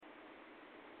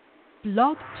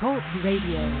Blog Talk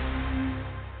Radio.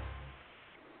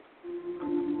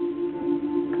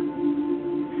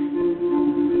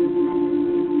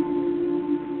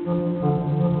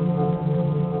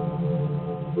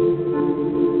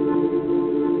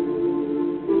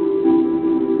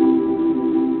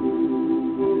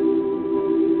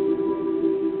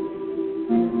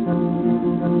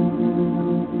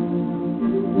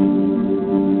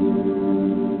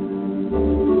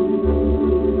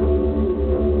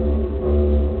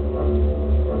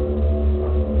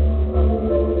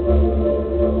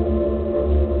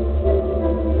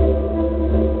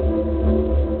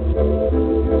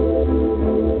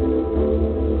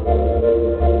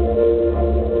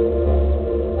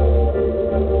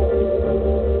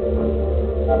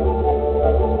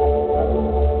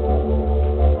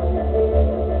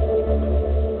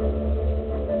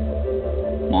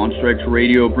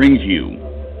 Radio brings you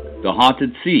The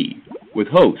Haunted Sea with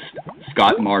host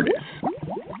Scott Mardis.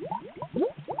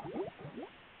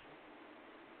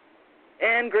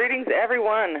 And greetings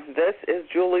everyone. This is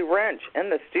Julie Wrench in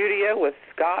the studio with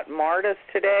Scott Mardis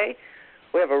today.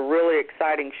 We have a really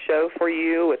exciting show for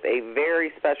you with a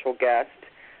very special guest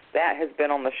that has been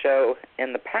on the show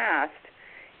in the past.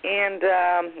 And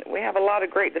we have a lot of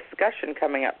great discussion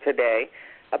coming up today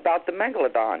about the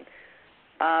Megalodon.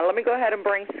 Let me go ahead and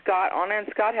bring Scott on in.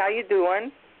 Scott, how you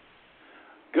doing?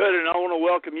 Good, and I want to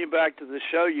welcome you back to the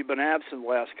show. You've been absent the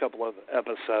last couple of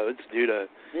episodes due to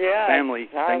family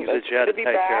things that you had to take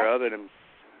care of. And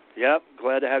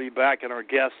glad to have you back. And our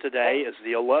guest today is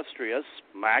the illustrious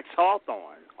Max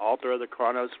Hawthorne, author of the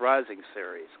Chronos Rising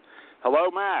series.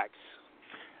 Hello, Max.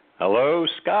 Hello,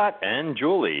 Scott and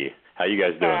Julie. How you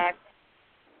guys doing? Max.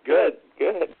 Good.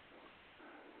 Good.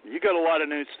 You got a lot of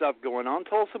new stuff going on.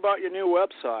 Tell us about your new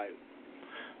website.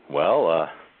 Well,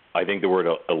 I think the word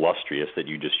illustrious that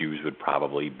you just used would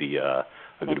probably be a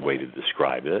good way to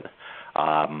describe it.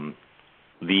 Well,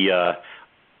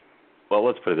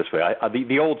 let's put it this way.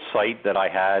 The old site that I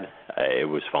had, it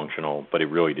was functional, but it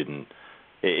really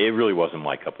wasn't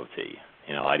my cup of tea.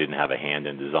 You know, I didn't have a hand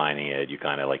in designing it. You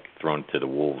kind of like thrown to the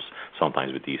wolves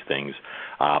sometimes with these things.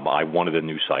 I wanted a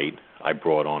new site. I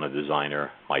brought on a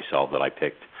designer myself that I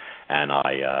picked, and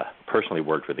I personally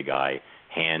worked with a guy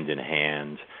hand in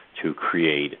hand to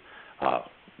create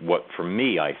what, for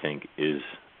me, I think is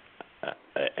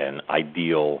an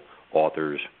ideal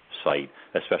author's site,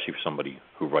 especially for somebody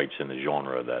who writes in the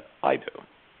genre that I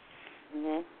do.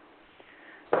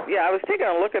 Mm-hmm. Yeah, I was taking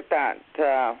a look at that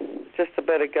just a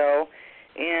bit ago,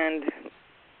 and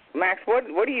Max,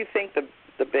 what do you think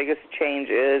the biggest change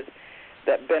is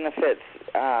that benefits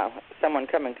someone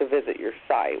coming to visit your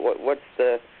site? What's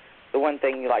the one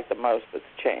thing you like the most that's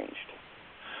changed?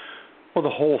 Well, the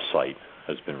whole site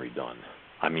has been redone.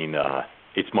 I mean,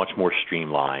 it's much more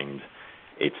streamlined.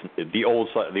 The old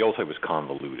site was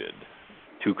convoluted,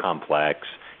 too complex,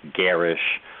 garish,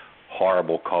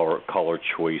 horrible color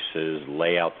choices,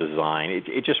 layout design.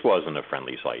 It just wasn't a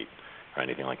friendly site or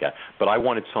anything like that. But I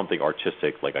wanted something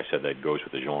artistic, like I said, that goes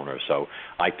with the genre. So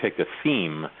I picked a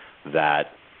theme that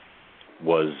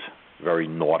was very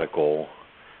nautical,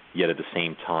 yet at the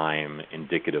same time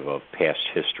indicative of past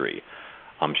history.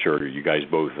 I'm sure you guys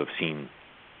both have seen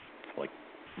like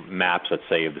maps, let's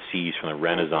say, of the seas from the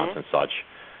Renaissance and such,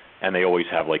 and they always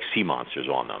have like sea monsters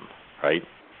on them, right?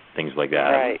 Things like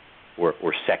that. Right.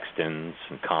 Or sextants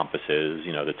and compasses,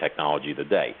 you know, the technology of the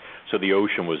day. So the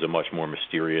ocean was a much more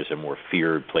mysterious and more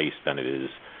feared place than it is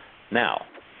now.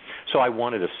 So I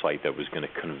wanted a site that was going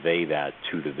to convey that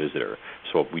to the visitor.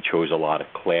 So we chose a lot of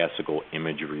classical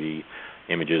imagery,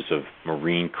 images of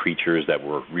marine creatures that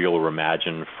were real or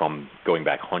imagined from going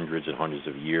back hundreds and hundreds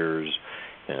of years,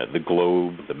 the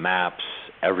globe, the maps,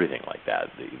 everything like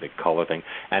that, the color thing.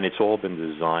 And it's all been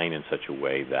designed in such a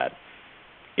way that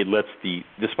it lets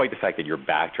despite the fact that your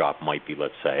backdrop might be,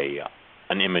 let's say,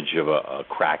 an image of a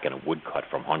crack in a woodcut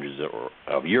from hundreds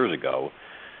of years ago,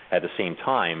 at the same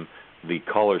time, the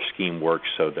color scheme works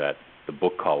so that the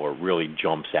book color really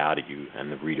jumps out at you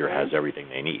and the reader has everything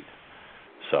they need.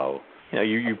 So, you know,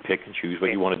 you pick and choose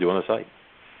what you want to do on the site.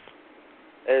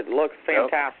 It looks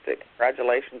fantastic. Yep.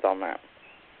 Congratulations on that.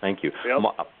 Thank you.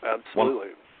 Yep, absolutely.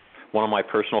 One of my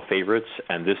personal favorites,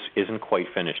 and this isn't quite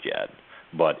finished yet,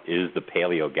 but is the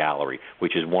Paleo Gallery,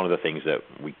 which is one of the things that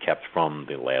we kept from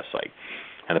the last site.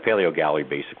 And the Paleo Gallery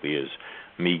basically is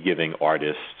me giving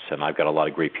artists, and I've got a lot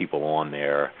of great people on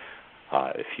there,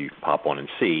 if you pop on and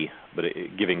see, but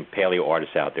giving paleo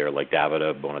artists out there like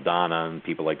Davide Bonadonna and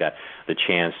people like that the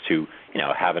chance to, you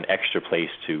know, have an extra place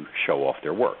to show off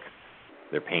their work,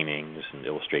 their paintings and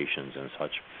illustrations and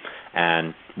such.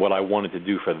 And what I wanted to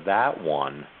do for that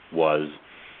one was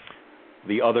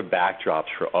the other backdrops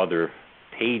for other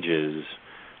pages,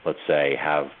 let's say,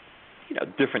 have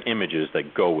different images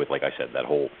that go with, like I said, that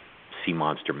whole sea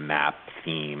monster map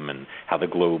theme and how the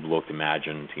globe looked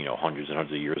imagined, hundreds and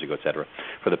hundreds of years ago, et cetera.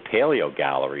 For the Paleo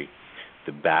Gallery,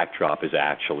 the backdrop is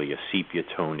actually a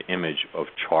sepia-toned image of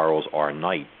Charles R.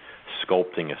 Knight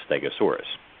sculpting a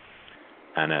Stegosaurus.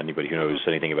 And anybody who knows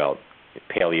anything about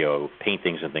paleo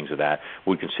paintings and things of that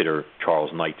would consider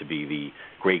Charles Knight to be the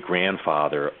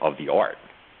great-grandfather of the art,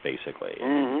 basically.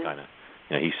 Mm-hmm. Kind of,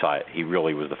 he saw it. He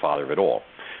really was the father of it all.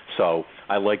 So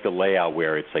I like the layout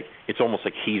where it's almost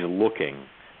like he's looking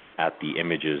at the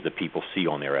images that people see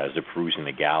on there as they're perusing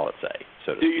the gallery, say.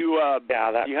 So to do speak.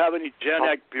 you have any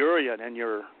genetic burian in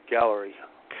your gallery?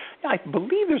 Yeah, I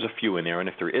believe there's a few in there, and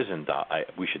if there isn't,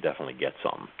 we should definitely get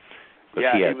some.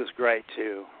 Yeah, he was great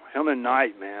too. Him and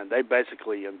Knight, man, they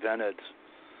basically invented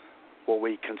what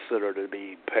we consider to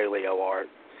be paleo art,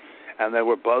 and they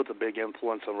were both a big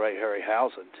influence on Ray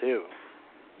Harryhausen too.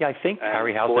 Yeah, I think and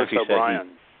Harryhausen actually O'Brien.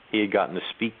 said he had gotten to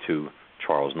speak to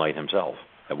Charles Knight himself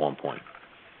at one point,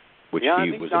 which I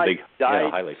he think was Knight a big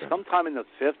died highlight for him. sometime in the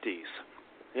 50s.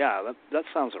 Yeah, that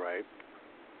sounds right.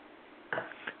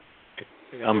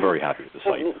 I'm very happy with the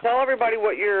site. Well, tell everybody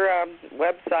what your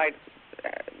website,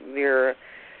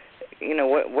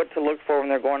 what to look for when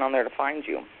they're going on there to find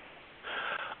you.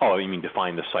 Oh, you mean to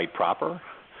find the site proper?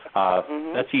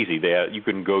 Mm-hmm. That's easy. You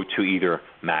can go to either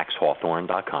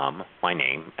maxhawthorne.com, my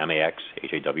name,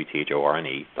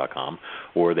 MAXHAWTHORNE.com,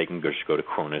 or they can just go to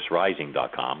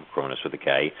cronusrising.com, Cronus with a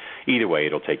K. Either way,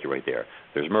 it'll take you right there.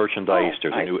 There's merchandise.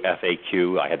 There's a new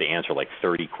FAQ. I had to answer like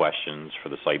 30 questions for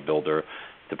the site builder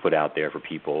to put out there for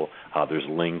people. There's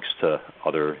links to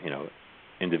other,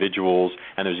 individuals,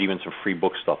 and there's even some free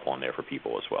book stuff on there for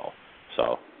people as well.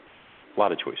 So, a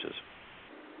lot of choices.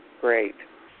 Great.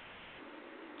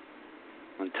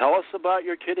 And tell us about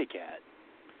your kitty cat.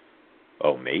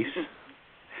 Oh, Mace?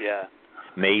 Yeah.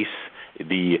 Mace,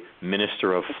 the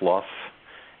Minister of Fluff,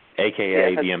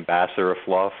 a.k.a. the Ambassador of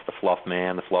Fluff, the Fluff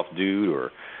Man, the Fluff Dude,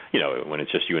 or, when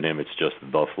it's just you and him, it's just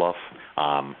the Fluff.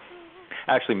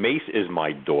 Actually, Mace is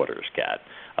my daughter's cat,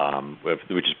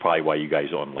 which is probably why you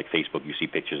guys on Facebook, you see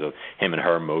pictures of him and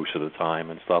her most of the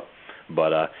time and stuff.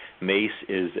 But Mace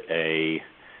is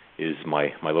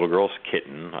my little girl's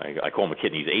kitten. I call him a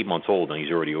kitten. He's 8 months old, and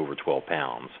he's already over 12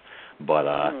 pounds.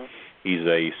 But he's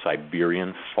a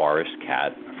Siberian forest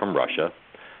cat from Russia.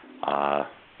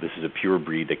 This is a pure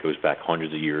breed that goes back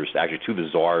hundreds of years, actually to the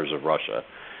czars of Russia.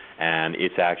 And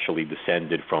it's actually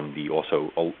descended from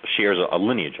shares a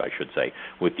lineage, I should say,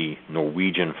 with the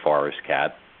Norwegian forest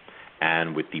cat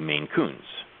and with the Maine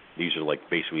Coons. These are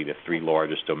basically the three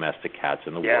largest domestic cats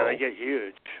in the world. Yeah, they get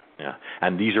huge. Yeah,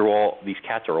 and these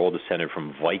cats are all descended from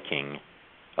a Viking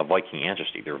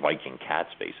ancestry. They're Viking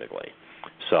cats, basically.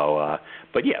 So,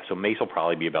 so Mace will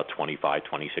probably be about 25,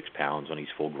 26 pounds when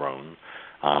he's full grown.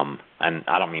 And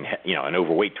I don't mean, an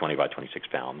overweight 25, 26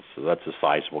 pounds. So that's a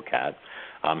sizable cat.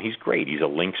 He's great. He's a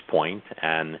lynx point,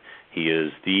 and he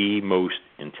is the most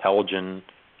intelligent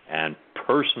and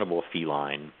personable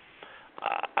feline.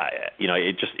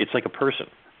 It's like a person.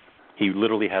 He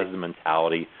literally has the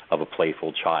mentality of a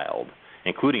playful child,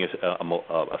 including a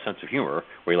sense of humor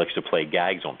where he likes to play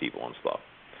gags on people and stuff.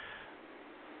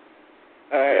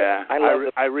 Yeah,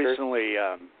 I recently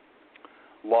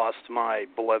lost my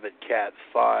beloved cat,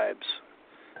 Fibes,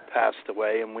 passed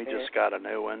away, and we just got a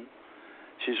new one.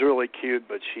 She's really cute,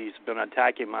 but she's been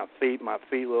attacking my feet. My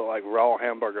feet look like raw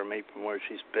hamburger meat from where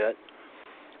she's bit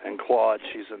and clawed.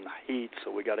 She's in the heat,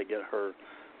 so we got to get her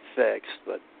fixed.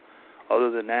 But other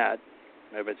than that,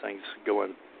 everything's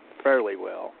going fairly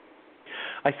well.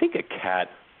 I think a cat,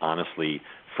 honestly,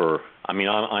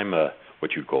 I'm a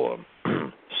what you'd call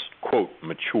a quote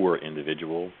mature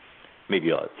individual,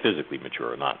 maybe physically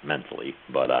mature, not mentally,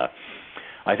 but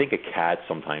I think a cat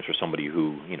sometimes for somebody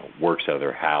who works out of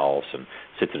their house and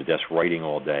sits at a desk writing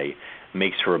all day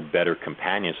makes her a better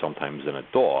companion sometimes than a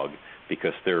dog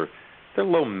because they're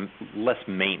less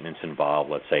maintenance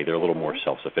involved. Let's say they're a little more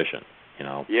self-sufficient.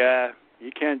 Yeah,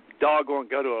 dog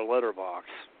won't go to a litter box.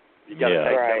 You got to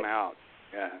take them out.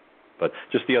 Yeah. But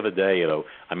just the other day,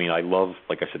 I love,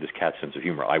 like I said, this cat's sense of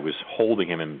humor. I was holding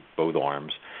him in both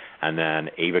arms, and then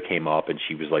Ava came up, and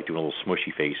she was doing a little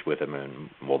smushy face with him and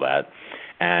all that.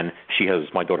 And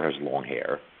my daughter has long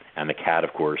hair, and the cat,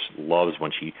 of course, loves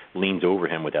when she leans over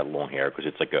him with that long hair because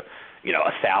it's like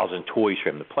 1,000 toys for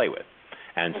him to play with.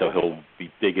 And so he'll be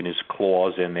digging his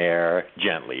claws in there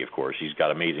gently, of course. He's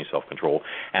got amazing self-control.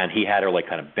 And he had her like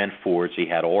kind of bent forward, so he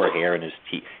had all her hair in his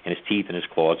teeth and his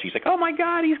claws. She's like, "Oh my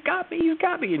God, he's got me!"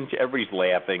 And everybody's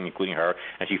laughing, including her.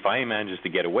 And she finally manages to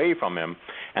get away from him.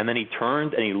 And then he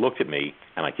turned and he looked at me,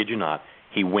 and I kid you not,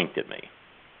 he winked at me.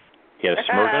 He had a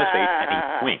smirk on his face, and he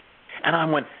winked. And I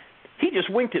went, he just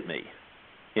winked at me.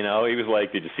 You know, he was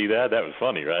like, "Did you see that? That was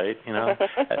funny, right?" You know,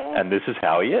 and this is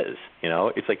how he is. You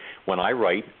know, it's like when I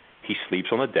write, he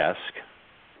sleeps on the desk,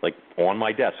 like on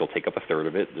my desk. He'll take up a third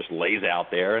of it, just lays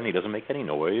out there, and he doesn't make any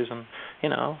noise. And you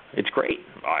know, it's great.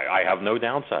 I have no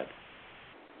downside.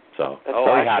 So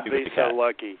very happy with the cat. So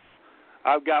lucky.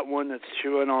 I've got one that's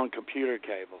chewing on computer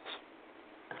cables,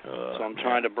 so I'm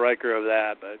trying to break her of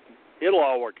that, but it'll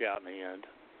all work out in the end.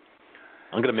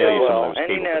 I'm going to mail you some of those and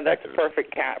cable you know, protectors. That's a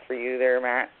perfect cat for you there,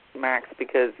 Max,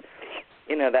 because,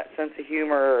 you know, that sense of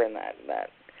humor and that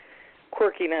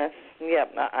quirkiness,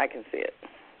 yep, I can see it.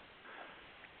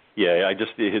 Yeah,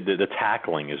 the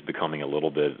tackling is becoming a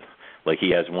little bit, like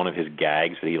he has one of his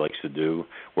gags that he likes to do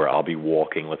where I'll be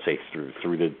walking, let's say,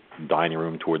 through the dining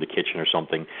room toward the kitchen or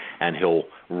something, and he'll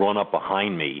run up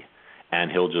behind me,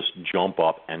 and he'll just jump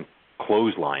up and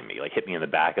clothesline me, like hit me in the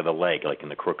back of the leg, like in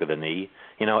the crook of the knee,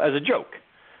 you know, as a joke.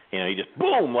 You know, he just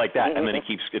boom like that, and then it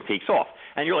takes off,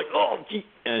 and you're like, oh, gee.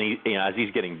 And he, you know, as he's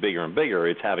getting bigger and bigger,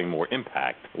 it's having more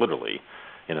impact, literally,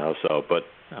 you know. So, but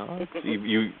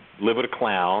you live with a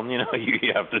clown, you know,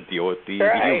 you have to deal with the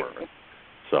humor.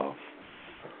 So,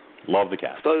 love the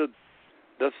cat. So,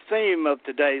 the theme of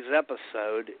today's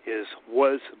episode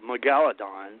was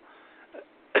Megalodon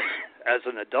as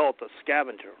an adult a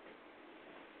scavenger?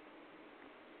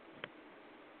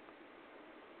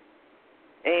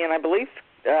 And I believe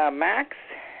Max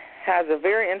has a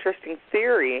very interesting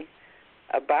theory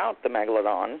about the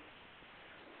Megalodon.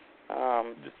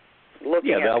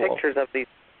 Looking at pictures of these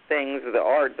things, the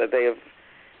art that they have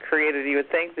created, you would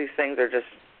think these things are just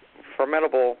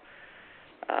formidable,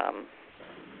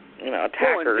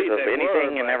 attackers of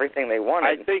anything and everything they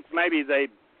wanted. I think maybe they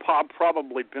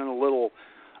probably been a little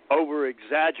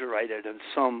over-exaggerated in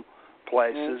some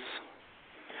places.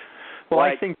 Well,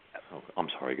 I think... Oh, I'm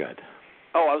sorry, go ahead.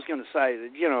 Oh, I was going to say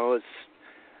that, you know,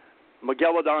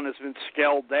 Megalodon has been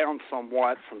scaled down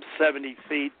somewhat from 70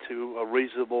 feet to a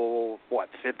reasonable,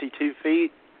 52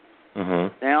 feet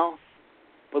now,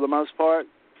 for the most part?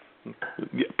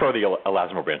 Per the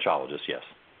elasmobranchiologist, yes.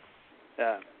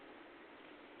 Yeah.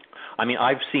 I mean,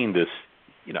 I've seen this,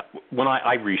 you know, when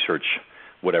I research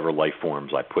whatever life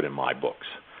forms I put in my books.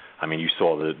 I mean, you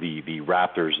saw the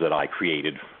raptors that I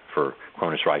created for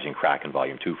Cronus Rising Kraken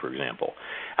Volume 2, for example.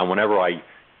 And whenever I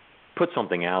put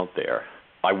something out there,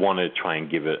 I want to try and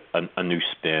give it a new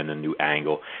spin, a new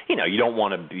angle. You know, you don't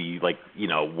want to be like, you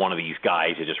know, one of these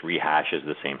guys that just rehashes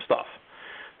the same stuff.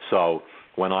 So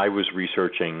when I was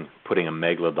researching putting a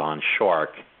Megalodon shark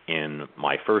in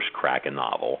my first Kraken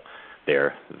novel,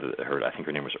 I think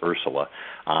her name was Ursula,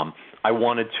 I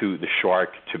wanted the shark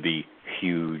to be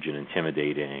huge and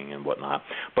intimidating and whatnot,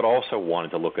 but also wanted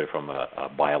to look at it from a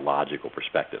biological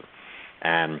perspective.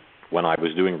 And when I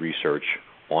was doing research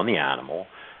on the animal,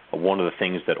 one of the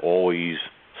things that always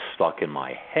stuck in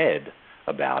my head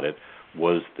about it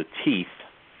was the teeth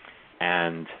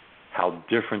and how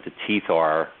different the teeth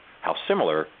are, how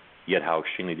similar, yet how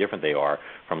extremely different they are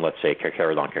from, let's say,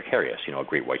 Carcharodon carcharias, you know, a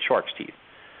great white shark's teeth.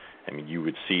 I mean, you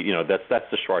would see, you know, that's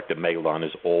the shark that Megalodon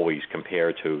is always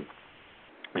compared to.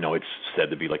 You know, it's said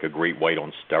to be like a great white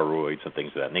on steroids and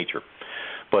things of that nature.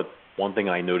 But one thing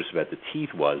I noticed about the teeth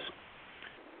was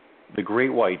the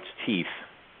great white's teeth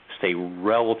stay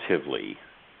relatively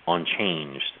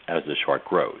unchanged as the shark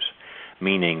grows,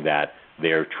 meaning that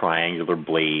they're triangular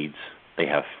blades, they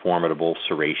have formidable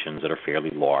serrations that are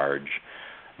fairly large.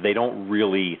 They don't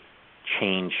really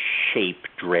change shape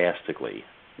drastically,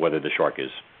 whether the shark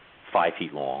is 5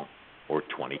 feet long or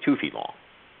 22 feet long.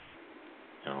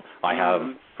 You know, I have,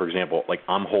 for example, like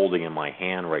I'm holding in my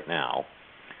hand right now,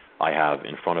 I have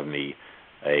in front of me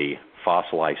a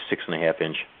fossilized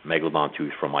 6.5-inch Megalodon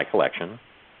tooth from my collection.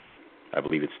 I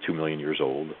believe it's 2 million years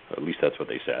old. At least that's what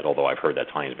they said, although I've heard that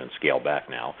time has been scaled back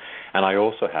now. And I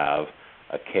also have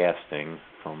a casting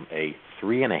from a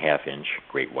 3.5-inch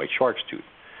great white shark's tooth,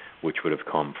 which would have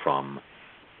come from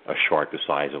a shark the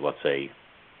size of, let's say,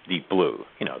 Deep Blue,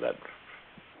 you know, that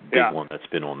big one that's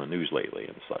been on the news lately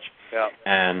and such. Yeah.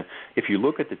 And if you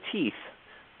look at the teeth,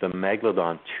 the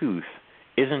Megalodon tooth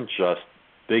isn't just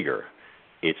bigger.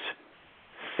 It's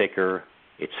thicker,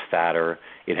 it's fatter,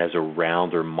 it has a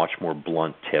rounder, much more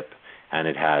blunt tip, and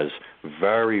it has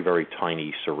very, very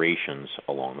tiny serrations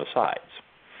along the sides.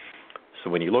 So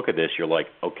when you look at this, you're like,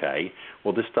 okay,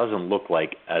 well, this doesn't look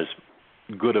like as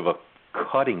good of a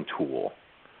cutting tool,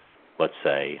 let's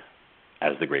say,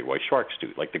 as the great white shark's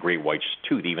tooth. Like the great white's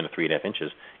tooth, even at 3.5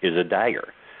 inches, is a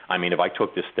dagger. I mean, if I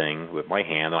took this thing with my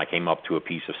hand and I came up to a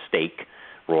piece of steak,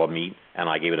 raw meat, and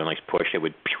I gave it a nice push, it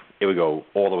would go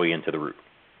all the way into the root,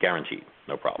 guaranteed,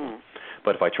 no problem.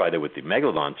 But if I tried it with the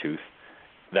Megalodon tooth,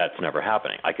 that's never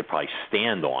happening. I could probably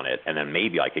stand on it, and then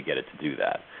maybe I could get it to do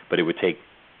that. But it would take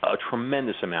a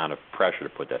tremendous amount of pressure to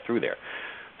put that through there.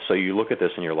 So you look at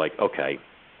this and you're like, okay,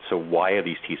 so why are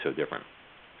these teeth so different?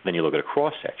 Then you look at a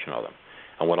cross-section of them.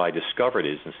 And what I discovered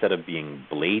is instead of being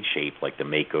blade-shaped like the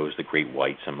Makos, the great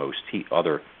whites, and most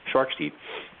other shark's teeth,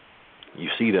 you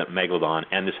see that Megalodon,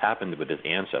 and this happened with its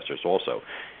ancestors also,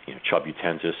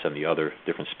 Chubutensis and the other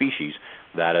different species,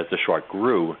 that as the shark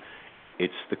grew,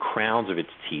 it's the crowns of its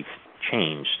teeth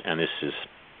changed, and this is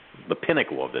the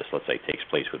pinnacle of this, let's say, takes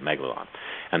place with Megalodon.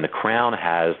 And the crown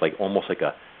has almost like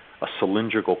a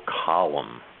cylindrical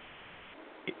column,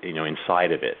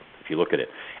 inside of it, if you look at it.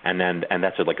 And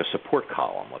that's like a support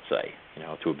column, let's say,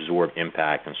 to absorb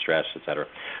impact and stress, et cetera.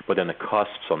 But then the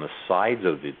cusps on the sides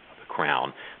of the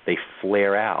crown, they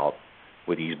flare out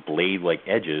with these blade-like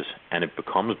edges, and it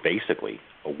becomes basically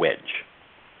a wedge.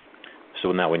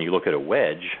 So now when you look at a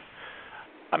wedge,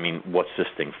 I mean, what's this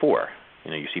thing for?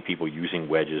 You see people using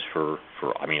wedges for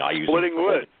I use splitting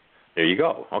wood. There you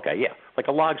go. Okay, yeah, like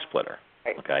a log splitter.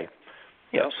 Okay.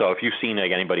 Yeah. So if you've seen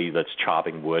anybody that's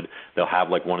chopping wood, they'll have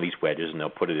one of these wedges and they'll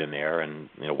put it in there and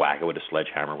whack it with a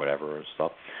sledgehammer or whatever or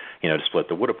stuff, to split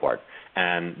the wood apart.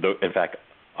 And in fact,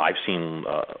 I've seen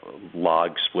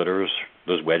log splitters,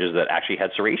 those wedges that actually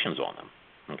had serrations on them.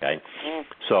 Okay.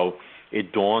 So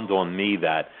it dawned on me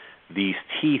that these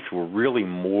teeth were really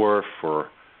more for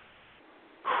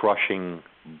crushing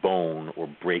bone or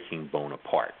breaking bone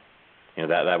apart.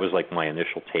 That was my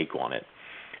initial take on it.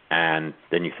 And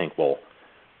then you think, well,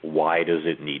 why does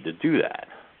it need to do that?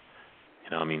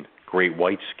 Great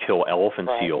whites kill elephant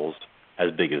seals as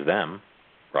big as them,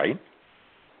 right?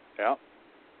 Yeah.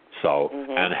 So,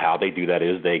 and how they do that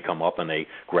is they come up and they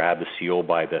grab the seal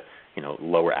by the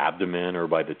lower abdomen or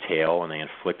by the tail, and they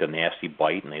inflict a nasty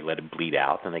bite and they let it bleed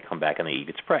out, and they come back and they eat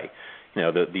its prey.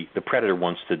 The predator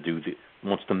wants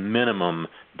the minimum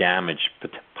damage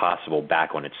possible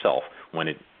back on itself when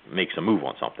it makes a move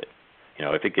on something.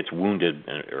 If it gets wounded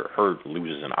or hurt,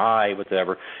 loses an eye,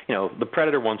 whatever, the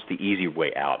predator wants the easy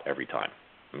way out every time.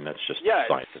 That's just the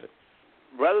science of it.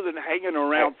 Rather than hanging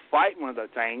around fighting with the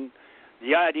thing,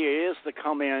 the idea is to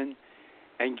come in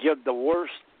and give the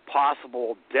worst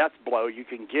possible death blow you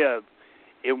can give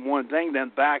in one thing,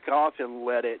 then back off and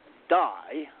let it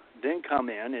die, then come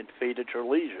in and feed at your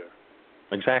leisure.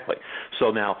 Exactly. So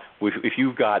now, if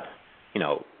you've got,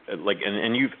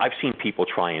 I've seen people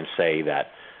try and say that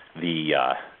the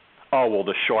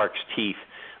shark's teeth,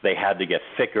 they had to get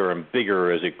thicker and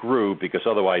bigger as it grew because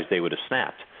otherwise they would have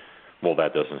snapped. Well,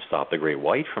 that doesn't stop the great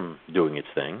white from doing its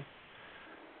thing.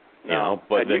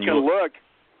 But then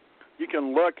you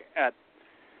can look at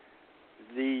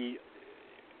the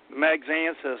Meg's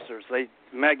ancestors.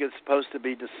 Meg is supposed to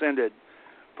be descended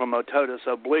from Otodus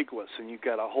obliquus, and you've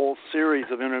got a whole series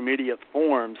of intermediate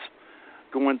forms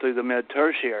going through the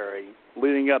mid-tertiary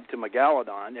leading up to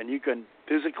Megalodon, and you can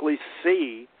physically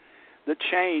see the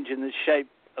change in the shape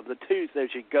of the tooth as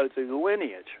you go through the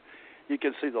lineage. You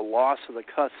can see the loss of the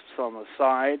cusps on the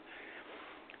side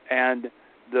and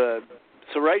the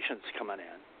serrations coming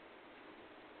in.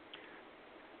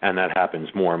 And that happens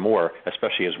more and more,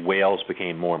 especially as whales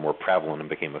became more and more prevalent and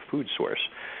became a food source.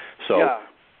 So, yeah.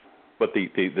 But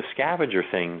the scavenger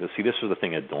thing, this was the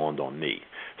thing that dawned on me.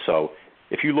 So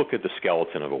if you look at the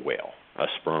skeleton of a whale, a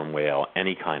sperm whale,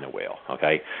 any kind of whale,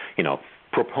 okay,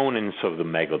 proponents of the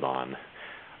Megalodon,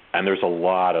 and there's a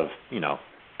lot of,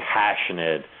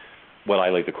 passionate, what I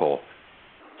like to call,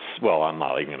 well, I'm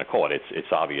not even going to call it, it's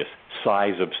obvious,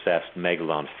 size-obsessed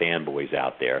Megalodon fanboys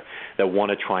out there that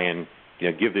want to try and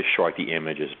give this shark the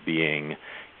image as being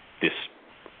this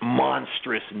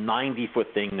monstrous 90-foot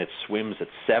thing that swims at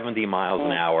 70 miles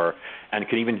an hour and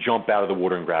can even jump out of the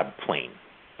water and grab a plane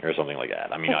or something like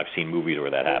that. I've seen movies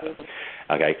where that happened.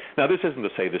 Okay, now this isn't to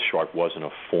say this shark wasn't a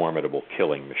formidable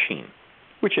killing machine,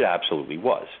 which it absolutely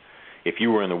was. If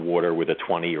you were in the water with a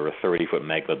 20 or a 30-foot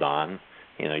Megalodon,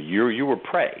 you were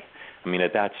prey.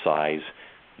 At that size,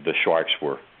 the sharks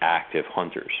were active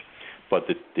hunters. But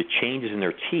the changes in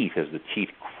their teeth as the teeth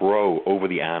grow over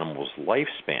the animal's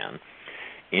lifespan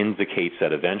indicates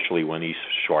that eventually when these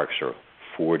sharks are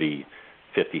 40,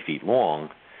 50 feet long,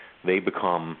 they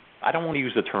become, I don't want to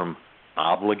use the term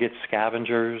obligate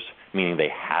scavengers, meaning they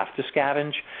have to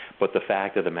scavenge, but the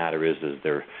fact of the matter is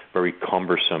they're very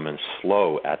cumbersome and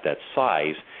slow at that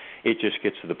size. It just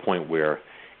gets to the point where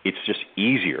it's just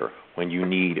easier when you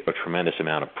need a tremendous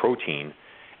amount of protein,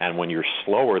 and when you're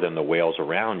slower than the whales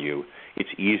around you, it's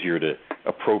easier to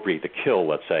appropriate the kill,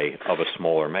 let's say, of a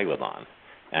smaller megalodon.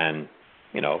 And,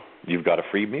 you've got a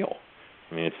free meal.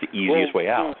 I mean, it's the easiest way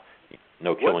out.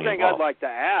 No killing involved. One thing I'd like to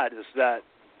add is that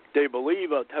they believe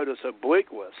Ototus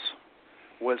obliquus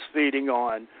was feeding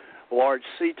on large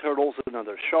sea turtles and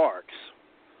other sharks.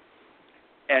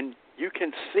 And you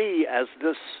can see as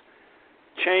this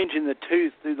change in the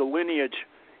tooth through the lineage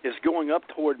is going up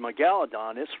toward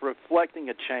Megalodon, it's reflecting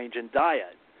a change in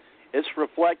diet. It's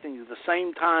reflecting at the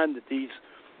same time that these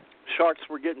sharks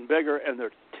were getting bigger and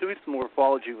their tooth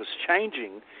morphology was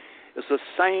changing, it's the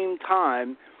same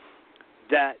time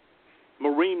that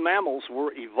marine mammals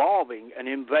were evolving and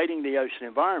invading the ocean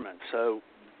environment. So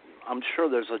I'm sure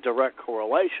there's a direct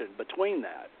correlation between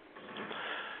that.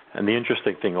 And the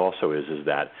interesting thing also is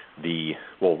that the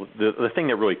thing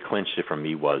that really clinched it for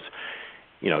me was,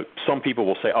 some people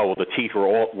will say, oh, well, the teeth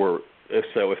were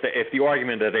so if the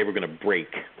argument that they were going to break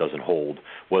doesn't hold,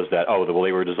 was that,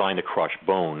 they were designed to crush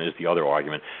bone is the other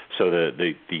argument. So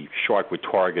the shark would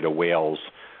target a whale's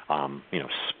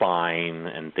spine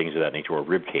and things of that nature, or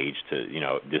rib cage to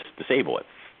disable it.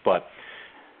 But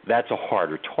that's a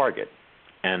harder target.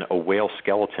 And a whale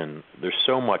skeleton, there's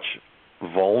so much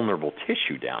vulnerable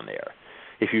tissue down there.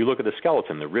 If you look at the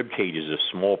skeleton, the rib cage is a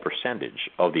small percentage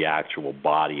of the actual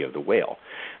body of the whale.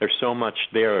 There's so much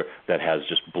there that has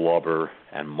just blubber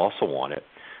and muscle on it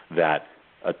that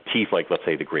a teeth like, let's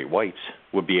say, the great whites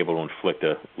would be able to inflict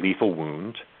a lethal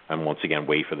wound and once again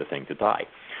wait for the thing to die.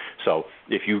 So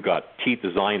if you've got teeth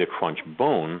designed to crunch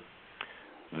bone,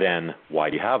 then why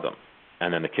do you have them?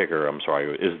 And then the kicker,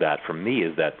 is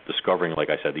that discovering, like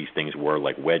I said, these things were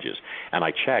like wedges. And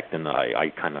I checked, and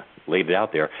I kind of laid it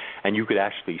out there, and you could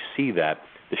actually see that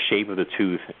the shape of the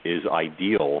tooth is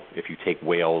ideal if you take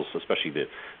whales, especially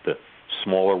the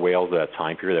smaller whales of that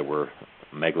time period that were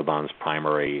Megalodon's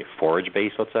primary forage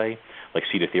base, let's say, like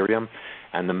Cedotherium,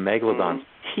 and the Megalodon's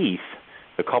teeth,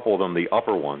 a couple of them, the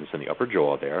upper ones in the upper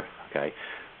jaw there,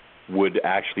 would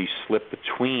actually slip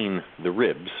between the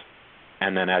ribs.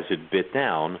 And then as it bit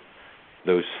down,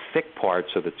 those thick parts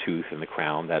of the tooth and the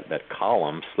crown, that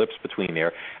column slips between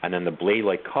there, and then the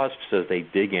blade-like cusps, as they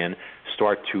dig in,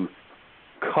 start to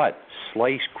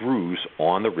slice grooves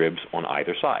on the ribs on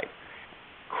either side.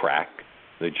 Crack,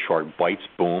 the shark bites,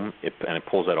 boom, and it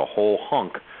pulls out a whole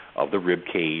hunk of the rib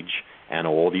cage and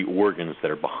all the organs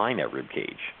that are behind that rib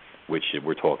cage, which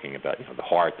we're talking about, the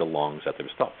heart, the lungs, that type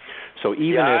of stuff. So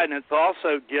and it's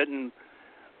also getting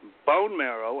bone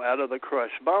marrow out of the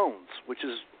crushed bones, which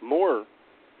is more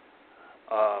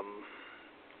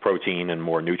protein and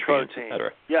more nutrients, et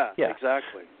cetera. Yeah,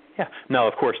 exactly. Yeah. Now,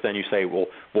 of course, then you say, well,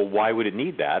 why would it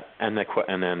need that? And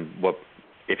then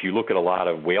if you look at a lot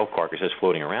of whale carcasses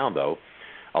floating around, though,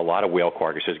 a lot of whale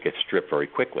carcasses get stripped very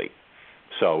quickly.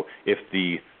 So if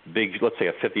the big, let's say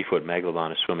a 50-foot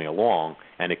megalodon is swimming along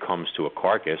and it comes to a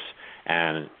carcass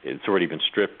and it's already been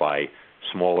stripped by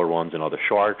smaller ones and other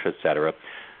sharks, et cetera,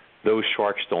 those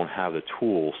sharks don't have the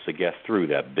tools to get through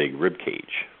that big rib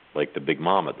cage like the big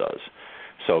mama does.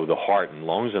 So the heart and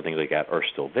lungs and things like that are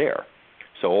still there.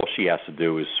 So all she has to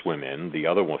do is swim in. The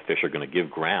other fish are going to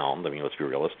give ground. I mean, let's be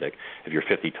realistic. If you're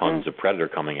 50 tons of predator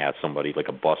coming at somebody like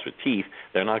a bus with teeth,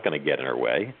 they're not going to get in her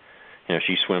way.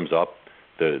 She swims up.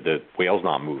 The whale's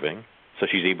not moving. So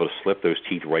she's able to slip those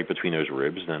teeth right between those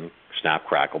ribs, then snap,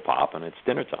 crackle, pop, and it's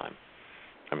dinner time.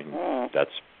 I mean,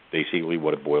 that's basically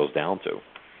what it boils down to.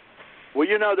 Well,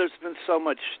 there's been so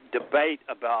much debate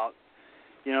about,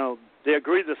 they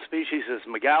agree the species is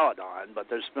Megalodon, but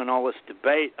there's been all this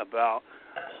debate about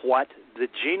what the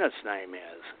genus name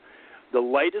is. The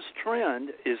latest trend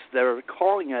is they're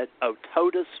calling it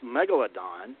Ototus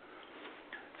megalodon.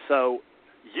 So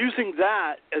using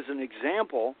that as an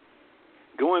example,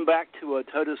 going back to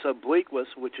Ototus obliquus,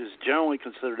 which is generally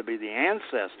considered to be the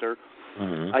ancestor,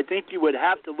 I think you would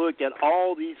have to look at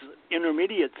all these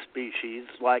intermediate species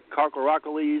like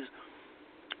Carcharocles,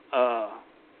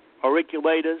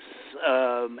 auriculatus,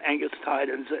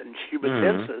 angustidens, and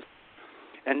scubatensis,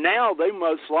 and now they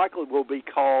most likely will be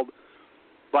called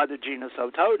by the genus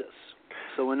Ototus.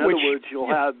 So in other words, you'll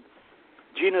have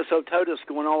genus Ototus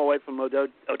going all the way from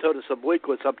Ototus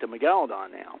obliquus up to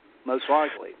Megalodon now, most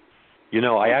likely.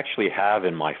 I actually have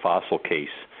in my fossil case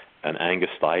an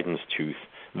angustidens tooth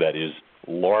that is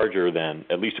larger than,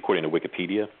 at least according to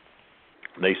Wikipedia,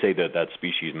 they say that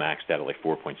species maxed out at like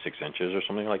 4.6 inches or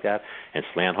something like that, and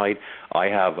slant height. I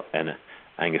have an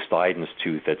Angustiden's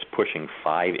tooth that's pushing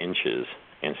 5 inches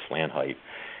in slant height.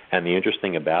 And the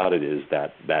interesting about it is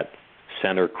that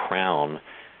center crown,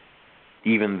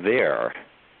 even there,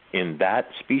 in that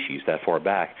species, that far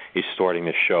back, is starting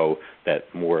to show that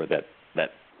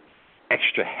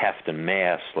extra heft and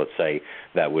mass, let's say,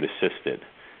 that would assist it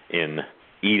in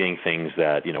eating things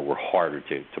that were harder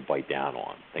to bite down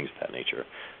on, things of that nature.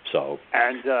 So,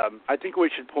 and I think we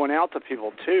should point out to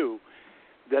people too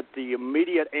that the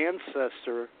immediate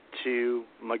ancestor to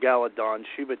Megalodon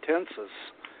shubatensis,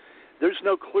 there's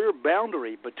no clear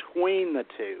boundary between the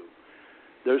two.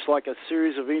 There's like a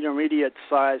series of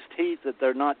intermediate-sized teeth that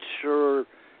they're not sure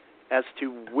as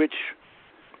to which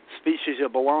species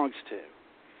it belongs to.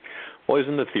 Well,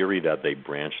 isn't the theory that they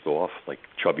branched off, like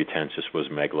Chubutensis was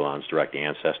Megalodon's direct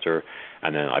ancestor,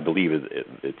 and then I believe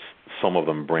it's some of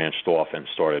them branched off and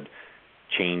started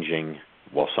changing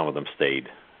while some of them stayed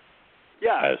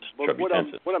as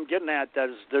Chubutensis. What I'm getting at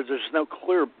is there's no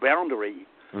clear boundary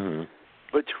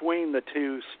between the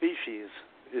two species,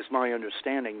 is my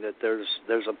understanding, that there's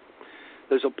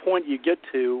a point you get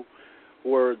to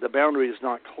where the boundary is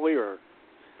not clear,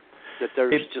 that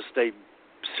there's just a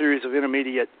series of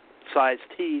intermediate-sized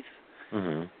teeth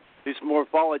whose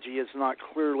morphology is not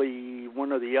clearly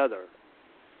one or the other.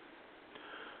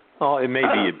 Well, it may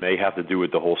be. It may have to do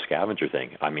with the whole scavenger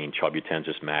thing. I mean,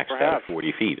 Chubutensis maxed out at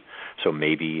 40 feet, so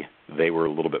maybe they were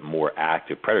a little bit more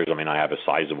active predators. I mean, I have a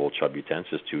sizable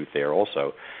Chubutensis tooth there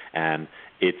also, and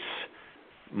it's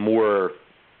more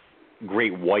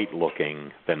great white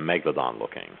looking than Megalodon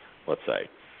looking, let's say.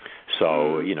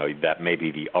 So, that may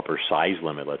be the upper size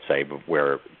limit, let's say, but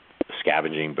where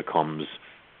scavenging becomes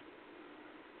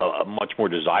much more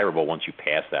desirable once you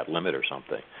pass that limit or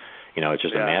something. It's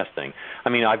just a mass thing. I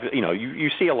mean, you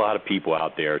see a lot of people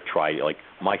out there try, like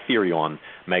my theory on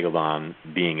Megalodon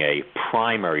being a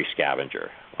primary scavenger.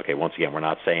 Okay, once again, we're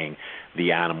not saying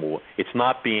the animal, it's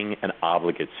not being an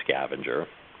obligate scavenger,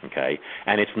 okay,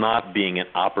 and it's not being an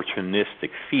opportunistic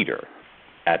feeder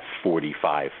at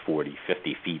 45, 40,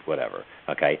 50 feet, whatever,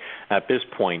 okay. At this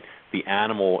point, the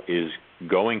animal is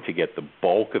going to get the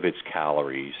bulk of its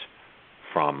calories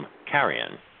from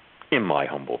carrion, in my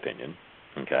humble opinion.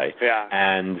 Okay.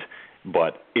 Yeah.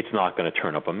 But it's not going to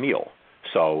turn up a meal.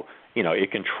 So,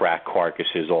 it can track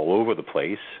carcasses all over the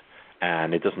place,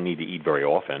 and it doesn't need to eat very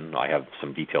often. I have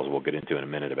some details we'll get into in a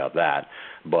minute about that.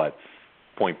 But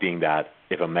point being that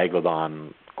if a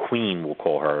Megalodon queen, we'll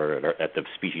call her, at the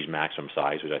species maximum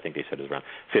size, which I think they said is around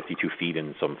 52 feet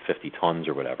and some 50 tons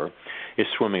or whatever, is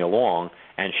swimming along,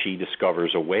 and she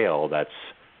discovers a whale that's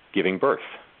giving birth.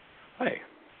 Hey,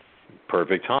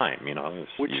 perfect time,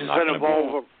 which is in a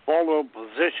vulnerable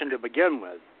position to begin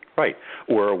with. Right,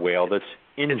 or a whale that's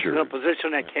injured. It's in a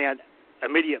position that can't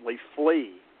immediately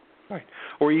flee. Right,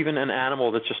 or even an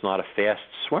animal that's just not a fast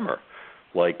swimmer,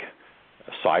 like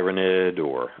a cyprinid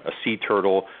or a sea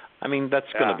turtle. I mean, that's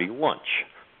going to be lunch.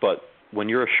 But when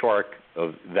you're a shark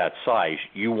of that size,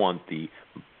 you want the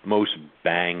most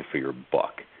bang for your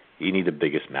buck. You need the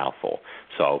biggest mouthful.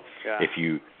 So if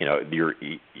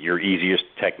your easiest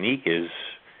technique is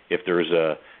if there's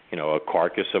a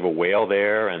carcass of a whale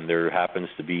there, and there happens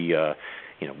to be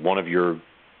one of your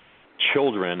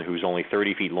children who's only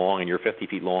 30 feet long and you're 50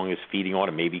 feet long is feeding on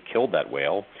it, maybe killed that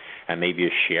whale, and maybe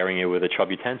is sharing it with a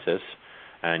Chubutensis,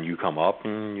 and you come up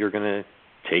and you're going to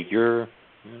take your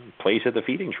place at the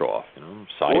feeding trough.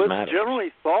 Size matters. It's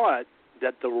generally thought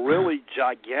that the really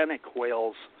gigantic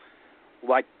whales,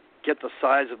 like get the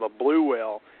size of a blue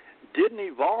whale, didn't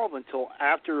evolve until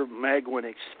after Meg went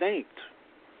extinct.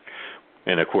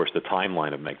 And of course, the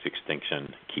timeline of Meg's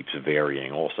extinction keeps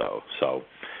varying also. So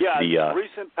the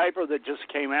recent paper that just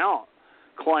came out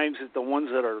claims that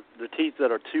the teeth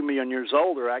that are 2 million years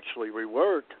old are actually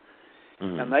reworked,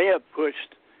 and they have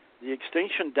pushed the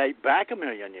extinction date back 1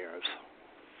 million years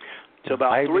to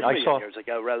about 3 million years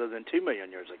ago rather than 2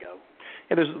 million years ago.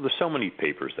 Yeah, there's so many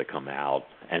papers that come out,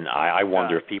 and I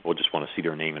wonder if people just want to see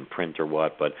their name in print or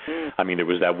what. But I mean, there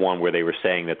was that one where they were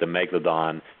saying that the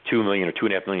Megalodon 2 million or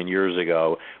 2.5 million years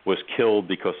ago was killed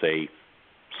because a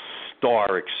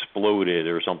star exploded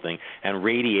or something, and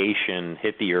radiation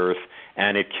hit the Earth,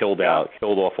 and it killed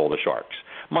off all the sharks.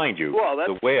 Mind you,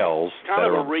 the whales that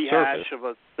are on the surface. Kind of a rehash of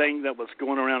a thing that was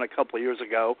going around a couple of years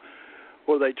ago,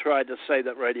 where they tried to say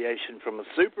that radiation from a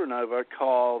supernova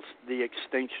caused the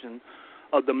extinction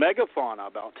of the megafauna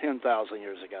about 10,000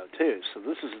 years ago too. So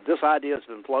this idea has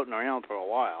been floating around for a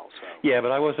while. So. Yeah,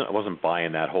 but I wasn't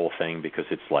buying that whole thing, because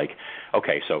it's like,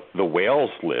 okay, so the whales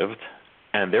lived,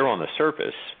 and they're on the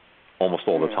surface almost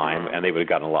all the time, and they would have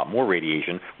gotten a lot more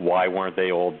radiation. Why weren't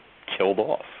they all killed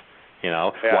off?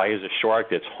 Why is a shark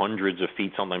that's hundreds of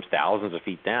feet, sometimes thousands of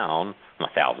feet down, not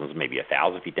thousands, maybe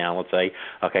 1,000 feet down, let's say,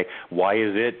 okay, why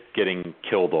is it getting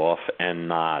killed off and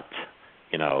not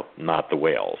the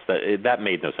whales? That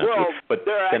made no sense. Well, but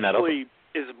there then actually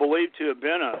is believed to have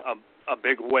been a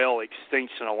big whale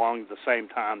extinction along the same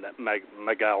time that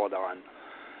Megalodon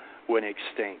went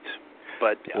extinct.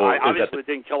 But I obviously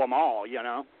didn't kill them all,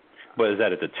 But is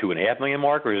that at the 2.5 million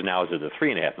mark, or now is it the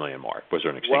 3.5 million mark? Was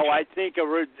there an extinction? Well, I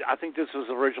think this was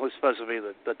originally supposed to be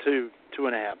the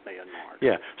 2.5 million mark.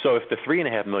 Yeah. So if the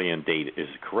 3.5 million date is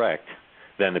correct,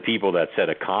 then the people that said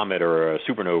a comet or a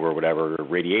supernova or whatever,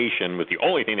 radiation was the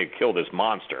only thing that could kill this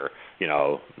monster,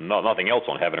 nothing else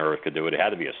on heaven or earth could do it. It had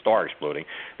to be a star exploding.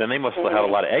 Then they must have had a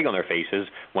lot of egg on their faces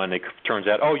when it turns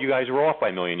out, you guys were off by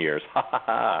a million years. Ha ha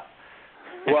ha.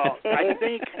 Well, I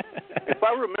think, if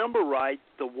I remember right,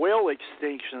 the whale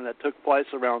extinction that took place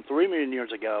around 3 million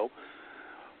years ago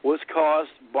was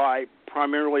caused by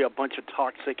primarily a bunch of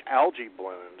toxic algae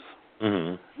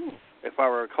blooms, if I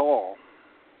recall.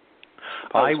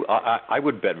 I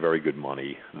would bet very good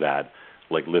money that,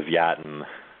 like Leviathan,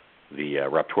 the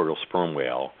raptorial sperm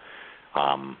whale,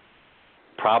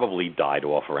 probably died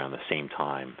off around the same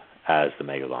time as the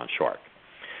Megalodon shark.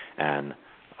 And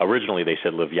originally they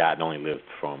said Leviathan only lived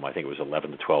from, I think it was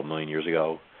 11 to 12 million years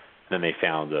ago. Then they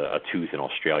found a tooth in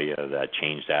Australia that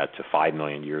changed that to 5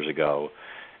 million years ago.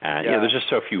 And there's just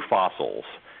so few fossils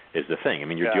is the thing. I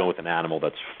mean, you're dealing with an animal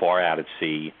that's far out at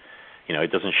sea.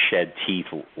 It doesn't shed teeth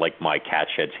like my cat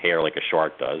sheds hair like a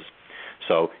shark does.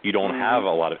 So you don't have a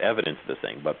lot of evidence of the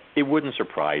thing. But it wouldn't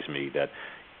surprise me that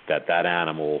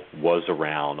animal was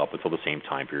around up until the same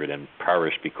time period and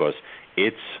perished because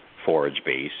its forage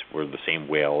base were the same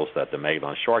whales that the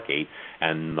Megalodon shark ate,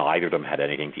 and neither of them had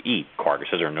anything to eat,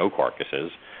 carcasses or no carcasses.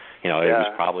 It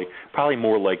was probably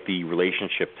more like the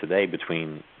relationship today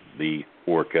between the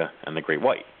orca and the great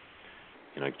white,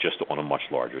 just on a much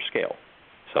larger scale.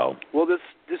 So, well,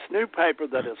 this new paper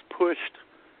that has pushed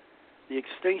the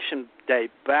extinction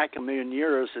date back 1 million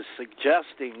years is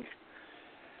suggesting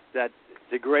that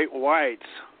the great whites,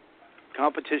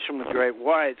 competition with great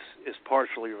whites, is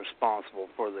partially responsible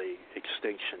for the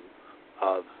extinction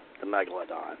of the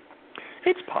Megalodon.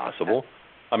 It's possible.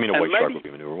 I mean, a white shark would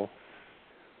be maneuverable.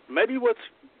 Maybe what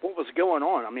was going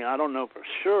on, I don't know for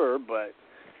sure, but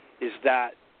is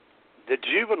that the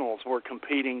juveniles were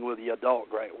competing with the adult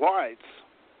great whites,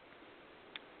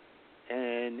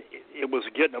 and it was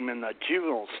getting them in the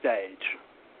juvenile stage.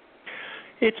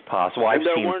 It's possible. And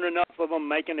there weren't enough of them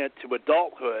making it to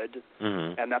adulthood,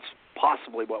 and that's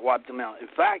possibly what wiped them out. In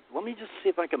fact, let me just see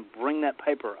if I can bring that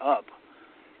paper up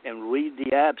and read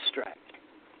the abstract.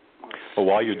 Well,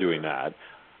 while you're doing that,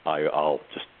 I'll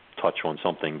just touch on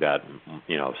something that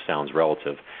sounds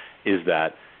relative, is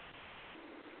that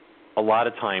a lot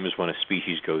of times when a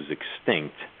species goes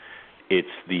extinct, it's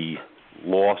the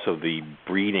loss of the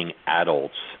breeding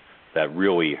adults that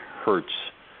really hurts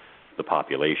the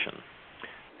population.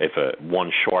 If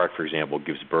one shark, for example,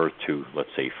 gives birth to, let's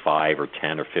say, 5 or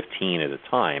 10 or 15 at a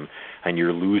time, and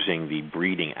you're losing the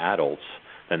breeding adults,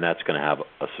 then that's going to have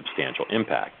a substantial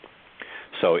impact.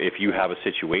 So if you have a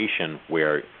situation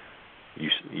where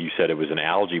you said it was an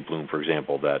algae bloom, for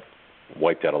example, that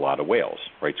wiped out a lot of whales,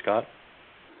 right, Scott?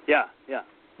 Yeah.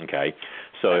 Okay.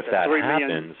 So if that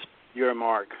happens, year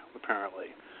mark, apparently.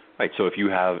 Right. So if you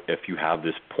have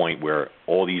this point where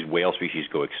all these whale species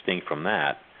go extinct from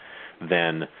that,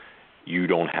 then you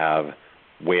don't have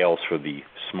whales for the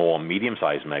small and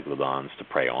medium-sized megalodons to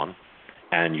prey on,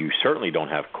 and you certainly don't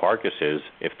have carcasses.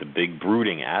 If the big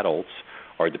brooding adults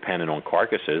are dependent on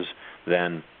carcasses,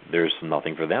 then there's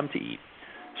nothing for them to eat.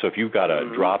 So if you've got a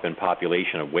drop in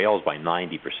population of whales by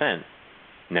 90%,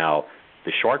 now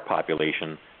the shark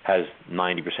population has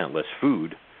 90% less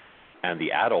food, and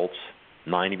the adults,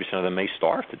 90% of them may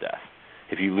starve to death.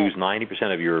 If you lose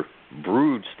 90% of your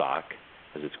brood stock,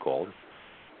 as it's called,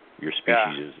 your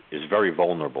species is very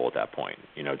vulnerable at that point.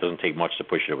 It doesn't take much to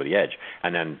push it over the edge.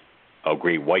 And then a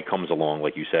great white comes along,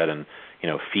 like you said, and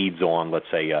feeds on, let's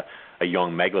say, a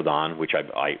young megalodon, which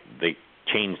they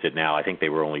changed it now. I think they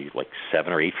were only like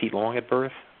 7 or 8 feet long at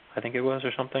birth, I think it was,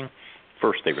 or something.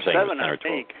 First they were saying 7, it was 10 or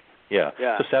 12. I think. Yeah,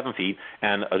 so 7 feet,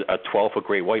 and a 12-foot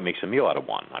great white makes a meal out of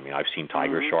one. I mean, I've seen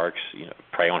tiger sharks,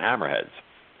 prey on hammerheads.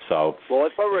 So, well,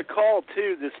 if I recall,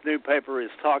 too, this new paper is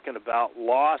talking about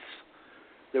loss.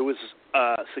 There was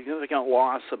a significant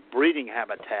loss of breeding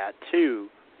habitat, too,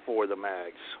 for the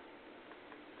mags.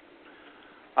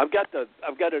 I've got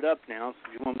it up now. If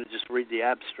you want me to just read the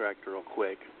abstract real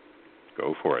quick.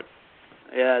 Go for it.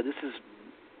 Yeah, this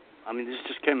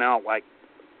just came out like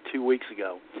 2 weeks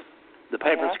ago. The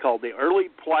paper is called The Early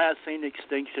Pliocene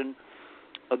Extinction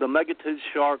of the megatooth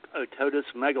shark Ototus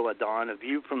megalodon, a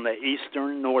view from the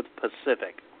eastern North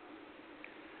Pacific.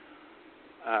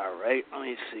 All right, let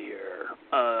me see here.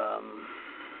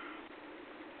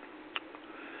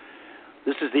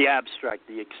 This is the abstract.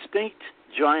 The extinct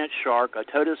giant shark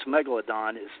Ototus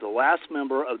megalodon is the last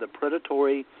member of the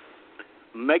predatory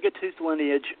megatooth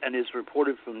lineage and is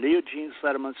reported from Neogene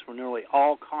sediments from nearly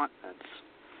all continents.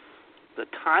 The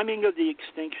timing of the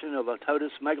extinction of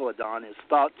Ototus megalodon is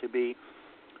thought to be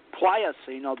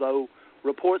Pliocene, although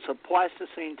reports of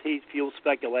Pleistocene teeth fuel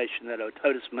speculation that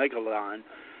Ototus megalodon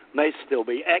may still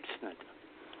be extant.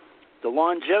 The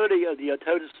longevity of the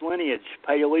Ototus lineage,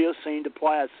 Paleocene to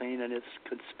Pliocene, and its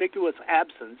conspicuous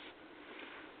absence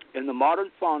in the modern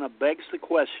fauna begs the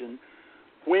question,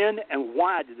 when and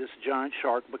why did this giant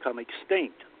shark become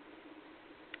extinct?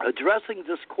 Addressing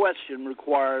this question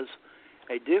requires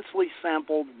a densely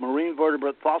sampled marine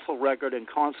vertebrate fossil record in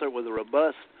concert with a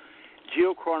robust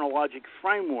geochronologic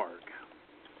framework.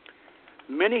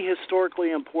 Many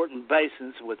historically important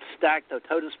basins with stacked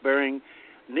Ototus-bearing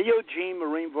Neogene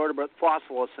marine vertebrate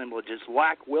fossil assemblages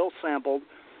lack well-sampled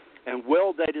and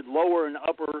well-dated lower and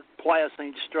upper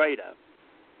Pliocene strata.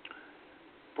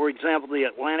 For example, the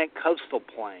Atlantic coastal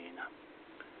plain.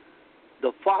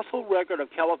 The fossil record of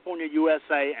California,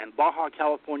 USA, and Baja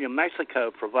California, Mexico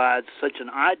provides such an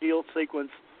ideal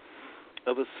sequence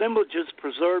of assemblages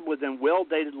preserved within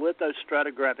well-dated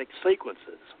lithostratigraphic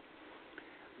sequences.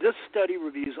 This study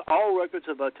reviews all records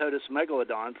of Ototus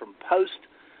megalodon from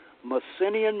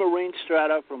post-Messinian marine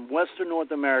strata from western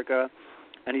North America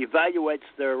and evaluates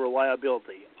their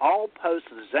reliability. All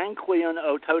post-Zanclean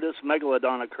Ototus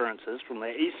megalodon occurrences from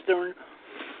the eastern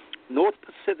North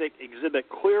Pacific exhibit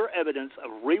clear evidence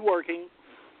of reworking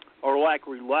or lack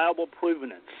reliable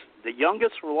provenance. The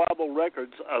youngest reliable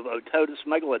records of Ototus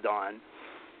megalodon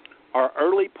are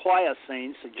early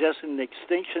Pliocene, suggesting the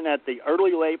extinction at the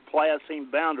early-late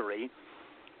Pliocene boundary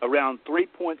around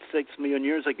 3.6 million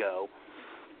years ago,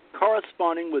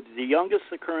 corresponding with the youngest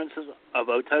occurrences of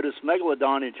Ototus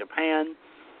megalodon in Japan,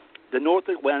 the North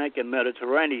Atlantic, and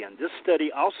Mediterranean. This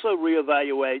study also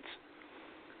reevaluates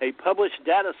a published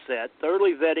data set,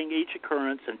 thoroughly vetting each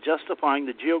occurrence and justifying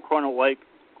the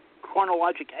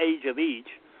chronologic age of each,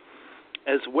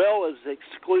 as well as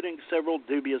excluding several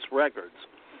dubious records.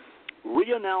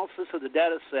 Reanalysis of the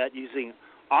data set using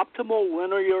optimal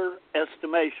linear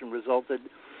estimation resulted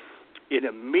in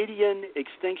a median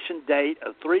extinction date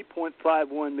of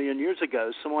 3.51 million years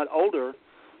ago, somewhat older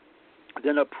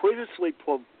than a previously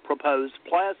proposed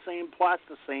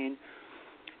Pliocene-Pleistocene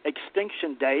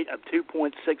extinction date of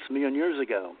 2.6 million years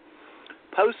ago.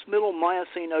 Post-Middle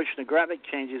Miocene oceanographic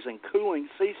changes in cooling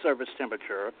sea surface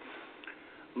temperature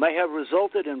may have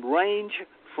resulted in range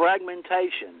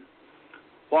fragmentation,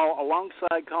 while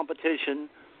alongside competition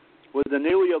with the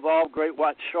newly evolved great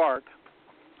white shark,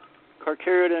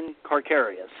 Carcharodon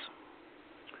carcharias.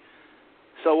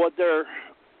 So what they're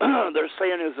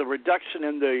saying is a reduction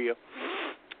in the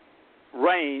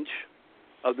range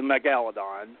of the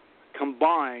Megalodon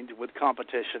combined with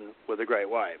competition with the great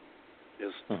white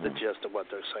is the gist of what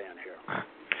they're saying here.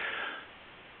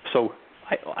 So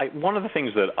I one of the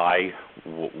things that I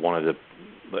wanted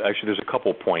to, actually there's a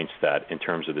couple points that in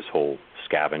terms of this whole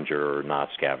scavenger or not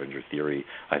scavenger theory,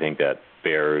 I think that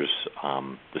bears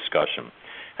discussion.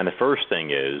 And the first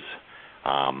thing is,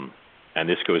 and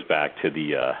this goes back to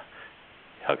the,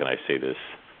 how can I say this,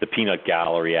 the peanut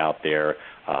gallery out there,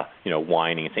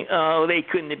 whining and saying, oh, they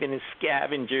couldn't have been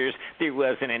scavengers. There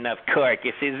wasn't enough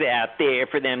carcasses out there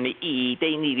for them to eat.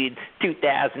 They needed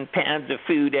 2,000 pounds of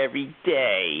food every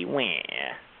day. Wah.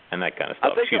 And that kind of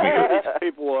stuff.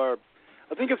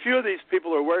 I think a few of these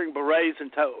people are wearing berets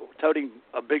and toting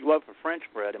a big loaf of French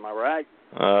bread. Am I right?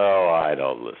 Oh, I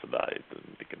don't listen.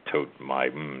 I can tote my.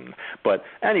 But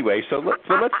anyway, so let's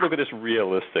look at this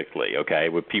realistically, okay?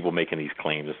 With people making these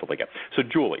claims and stuff like that. So,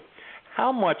 Julie,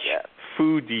 how much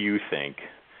food do you think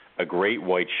a great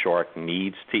white shark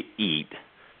needs to eat,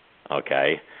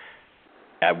 okay,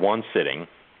 at one sitting,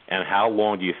 and how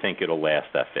long do you think it'll last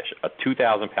that fish? A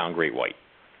 2,000-pound great white.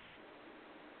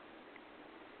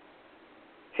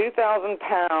 2,000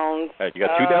 pounds. You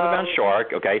got a 2,000-pound shark,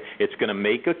 okay? It's going to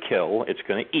make a kill. It's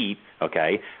going to eat,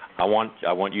 okay? I want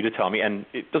you to tell me, and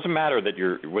it doesn't matter that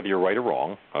whether you're right or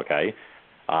wrong, okay?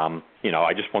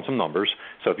 I just want some numbers.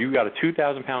 So if you've got a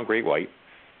 2,000-pound great white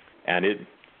and it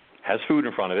has food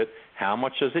in front of it, how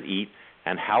much does it eat,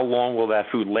 and how long will that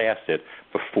food last it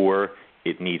before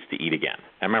it needs to eat again?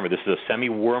 And remember, this is a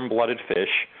semi-warm-blooded fish,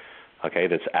 okay,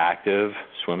 that's active,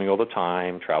 swimming all the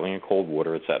time, traveling in cold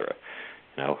water, etc.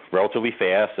 Relatively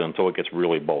fast until it gets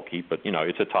really bulky, but,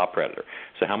 it's a top predator.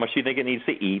 So how much do you think it needs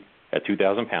to eat, at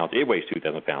 2,000 pounds, it weighs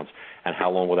 2,000 pounds, and how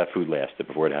long will that food last it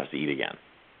before it has to eat again?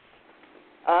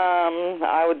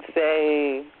 I would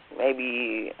say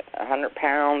maybe 100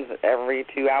 pounds every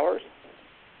 2 hours.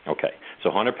 Okay, so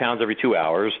 100 pounds every 2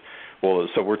 hours. Well,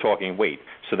 so we're talking weight.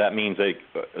 So that means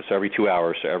so every 2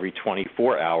 hours, so every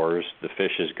 24 hours, the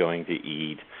fish is going to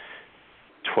eat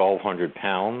 1,200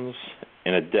 pounds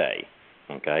in a day.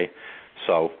 Okay,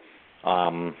 so so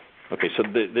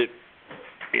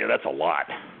that's a lot.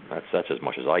 That's as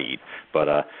much as I eat.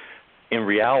 But in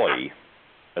reality,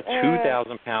 a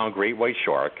 2,000-pound great white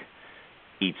shark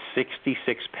eats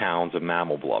 66 pounds of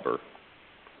mammal blubber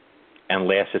and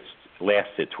lasts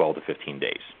it 12 to 15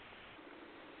 days.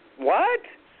 What?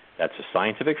 That's a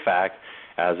scientific fact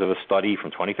as of a study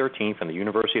from 2013 from the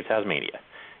University of Tasmania.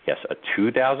 Yes, a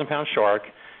 2,000-pound shark,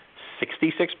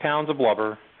 66 pounds of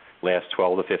blubber, lasts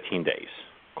 12 to 15 days.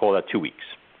 Call that 2 weeks.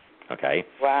 Okay?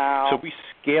 Wow. So if we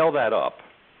scale that up,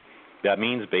 that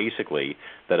means basically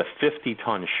that a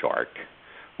 50-ton shark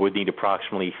would need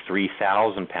approximately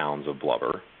 3,000 pounds of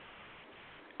blubber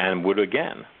and would,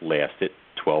 again, last it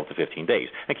 12 to 15 days.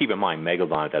 And keep in mind,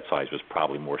 Megalodon at that size was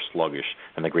probably more sluggish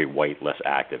than the great white, less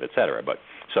active, et cetera. But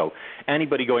so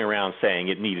anybody going around saying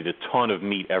it needed a ton of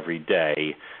meat every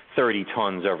day, 30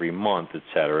 tons every month, et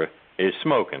cetera, is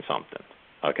smoking something,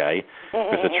 okay?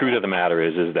 Because the truth of the matter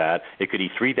is that it could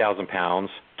eat 3,000 pounds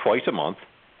twice a month,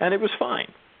 and it was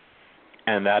fine.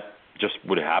 And that just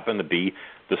would happen to be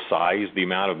the size, the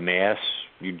amount of mass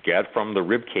you'd get from the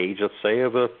rib cage, let's say,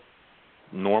 of a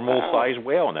normal-sized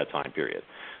whale in that time period.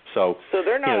 So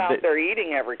they're not out there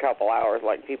eating every couple hours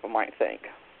like people might think.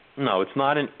 No, it's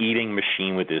not an eating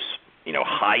machine with this,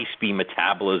 high-speed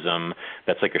metabolism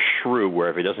that's like a shrew where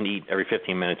if it doesn't eat every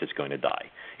 15 minutes, it's going to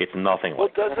die. It's nothing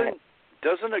like that. Well,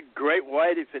 doesn't a great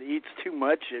white, if it eats too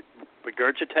much, it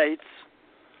regurgitates?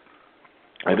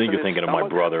 I think you're thinking of my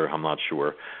brother. I'm not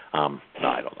sure. No,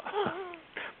 I don't know.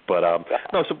 But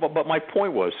but my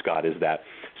point was, Scott, is that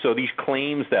so these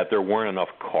claims that there weren't enough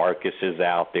carcasses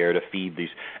out there to feed these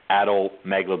adult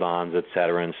megalodons, et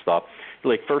cetera, and stuff.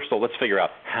 Like, first of all, let's figure out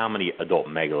how many adult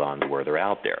megalodons were there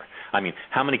out there. I mean,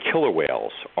 how many killer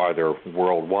whales are there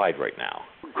worldwide right now?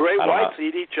 Great whites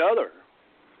eat each other.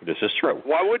 This is true.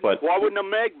 Why wouldn't a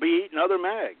meg be eating other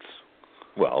megs?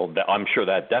 Well, I'm sure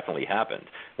that definitely happened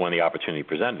when the opportunity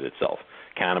presented itself.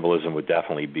 Cannibalism would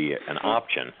definitely be an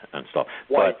option and stuff.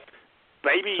 But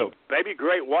baby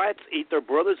great whites eat their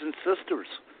brothers and sisters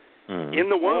in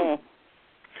the womb.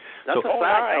 That's a fact.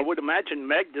 Right. I would imagine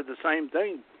Meg did the same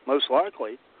thing, most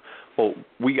likely. Well,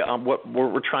 what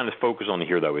we're trying to focus on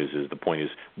here, though, is the point is,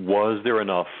 was there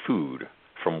enough food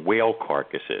from whale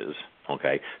carcasses,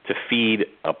 okay, to feed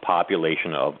a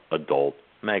population of adult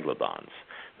megalodons?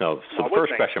 No, so the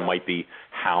first question might be,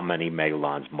 how many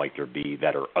megalodons might there be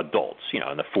that are adults,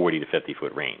 in the 40 to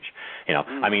 50-foot range?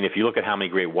 I mean, if you look at how many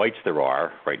great whites there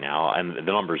are right now, and the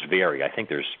numbers vary, I think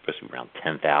there's supposed to be around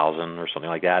 10,000 or something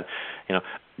like that.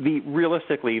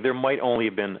 Realistically, there might only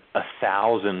have been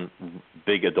 1,000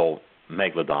 big adult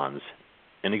megalodons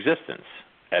in existence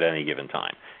at any given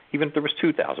time, even if there was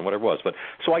 2,000, whatever it was. But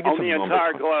so I did some numbers. On the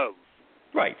entire globe.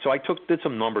 Right. So I did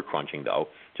some number crunching, though,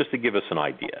 just to give us an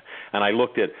idea. And I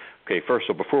looked at, first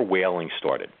of all, before whaling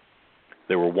started,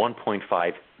 there were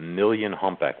 1.5 million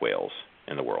humpback whales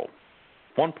in the world.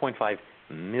 1.5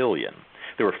 million.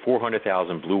 There were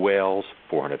 400,000 blue whales,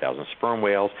 400,000 sperm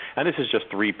whales, and this is just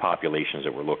three populations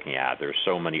that we're looking at. There's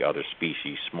so many other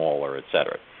species, smaller, et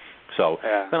cetera. So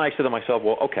then I said to myself,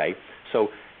 well, so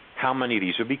how many of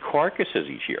these would be carcasses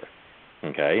each year?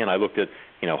 Okay, and I looked at,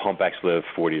 humpbacks live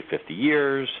 40 to 50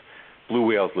 years, blue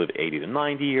whales live 80 to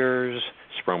 90 years,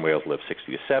 sperm whales live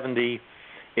 60 to 70.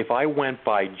 If I went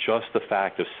by just the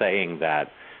fact of saying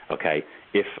that,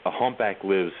 if a humpback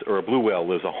lives, or a blue whale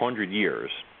lives 100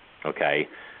 years,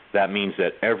 that means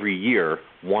that every year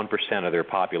 1% of their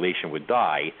population would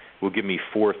die, will give me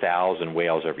 4,000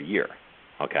 whales every year.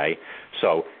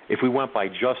 So if we went by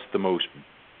just the most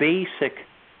basic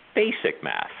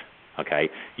math,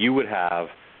 you would have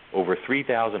over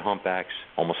 3,000 humpbacks,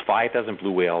 almost 5,000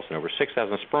 blue whales, and over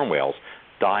 6,000 sperm whales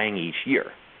dying each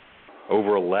year.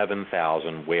 Over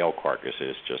 11,000 whale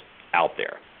carcasses just out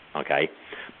there,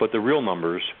 But the real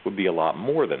numbers would be a lot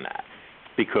more than that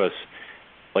because,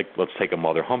 let's take a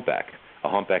mother humpback. A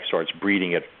humpback starts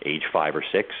breeding at age 5 or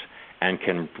 6 and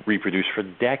can reproduce for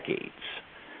decades.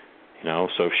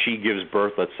 So if she gives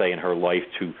birth, let's say, in her life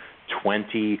to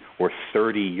 20 or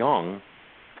 30 young,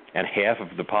 and half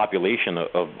of the population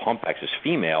of humpbacks is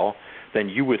female, then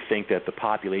you would think that the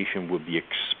population would be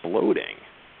exploding,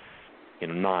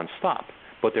 nonstop.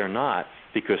 But they're not,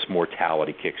 because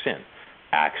mortality kicks in.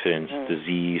 accidents,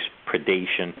 disease,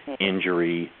 predation,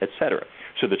 injury, etc.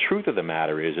 So the truth of the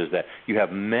matter is that you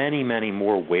have many, many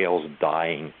more whales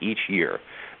dying each year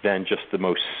than just the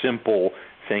most simple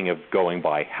thing of going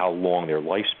by how long their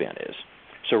lifespan is.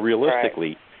 So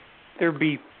realistically, there'd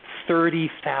be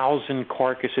 30,000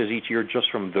 carcasses each year just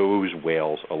from those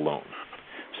whales alone.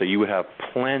 So you would have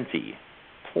plenty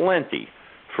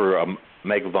for a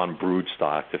Megalodon brood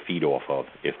stock to feed off of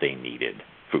if they needed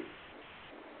food,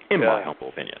 in my humble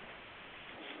opinion.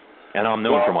 And I'm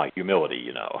known for my humility,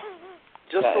 you know.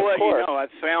 Just to let you know, I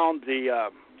found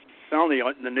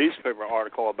the newspaper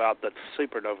article about the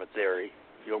supernova theory.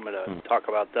 You want me to talk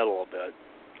about that a little bit?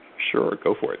 Sure,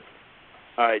 go for it.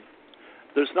 All right.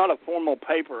 There's not a formal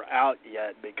paper out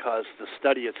yet because the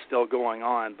study is still going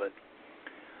on, but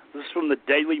this is from the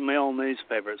Daily Mail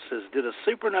newspaper. It says, did a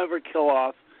supernova kill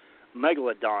off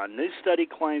Megalodon? New study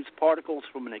claims particles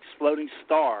from an exploding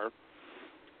star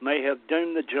may have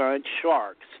doomed the giant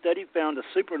shark. Study found a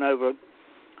supernova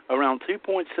around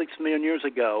 2.6 million years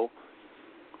ago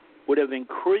would have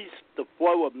increased the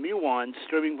flow of muons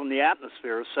streaming from the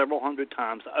atmosphere several hundred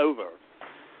times over.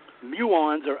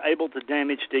 Muons are able to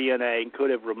damage DNA and could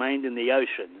have remained in the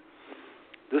ocean.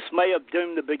 This may have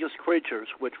doomed the biggest creatures,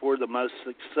 which were the most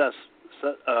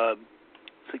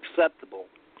susceptible.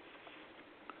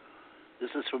 This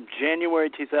is from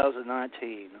January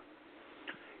 2019.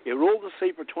 It ruled the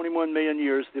sea for 21 million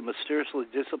years, then mysteriously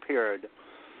disappeared.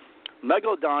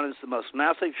 Megalodon is the most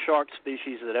massive shark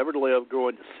species that ever lived,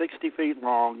 growing to 60 feet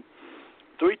long,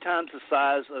 3 times the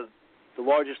size of the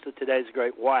largest of today's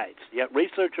great whites. Yet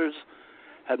researchers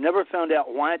have never found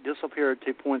out why it disappeared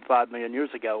 2.5 million years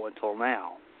ago until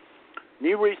now.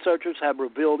 New researchers have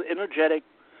revealed energetic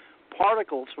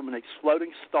particles from an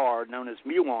exploding star known as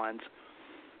muons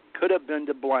could have been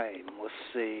to blame. Let's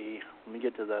see. Let me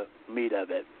get to the meat of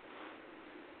it.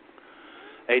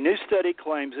 A new study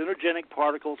claims energetic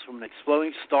particles from an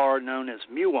exploding star known as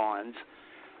muons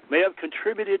may have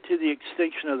contributed to the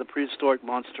extinction of the prehistoric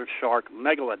monster shark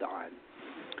Megalodon.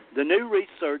 The new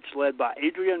research, led by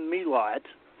Adrian Milot,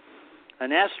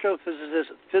 an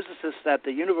astrophysicist at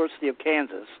the University of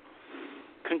Kansas,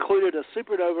 concluded a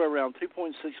supernova around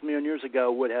 2.6 million years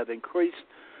ago would have increased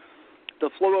the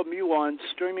flow of muons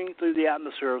streaming through the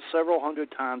atmosphere several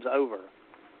hundred times over.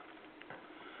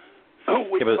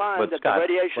 We find that Scott,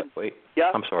 the radiation...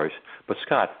 I'm sorry. But,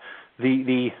 Scott,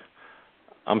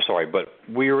 I'm sorry, but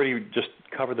we already just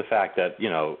covered the fact that, you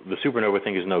know, the supernova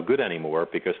thing is no good anymore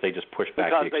because they just pushed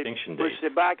back the extinction date. Pushed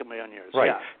it back a million years.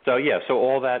 Right. Yeah. So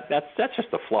all that's just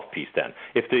a fluff piece then.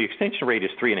 If the extinction rate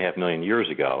is 3.5 million years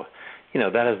ago, you know,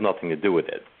 that has nothing to do with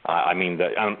it. I mean,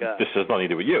 this has nothing to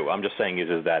do with you. I'm just saying is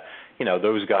that, you know,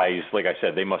 those guys, like I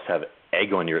said, they must have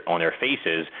egg on their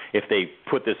faces if they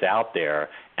put this out there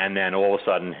and then all of a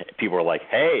sudden people are like,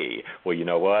 hey, well, you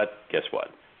know what? Guess what?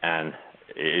 And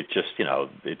it just, you know,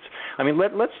 it's. I mean,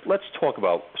 let's talk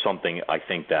about something I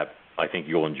think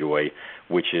you'll enjoy,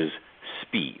 which is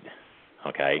speed.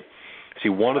 Okay. See,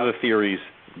 one of the theories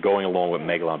going along with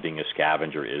Megalodon being a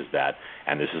scavenger is that,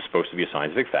 and this is supposed to be a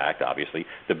scientific fact, obviously,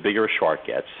 the bigger a shark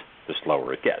gets, the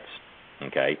slower it gets.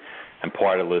 Okay. And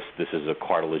part of this is a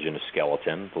cartilaginous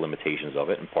skeleton, the limitations of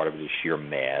it, and part of it is sheer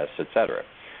mass, etc.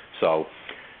 So,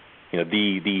 you know,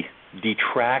 the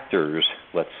detractors,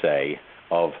 let's say,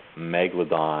 of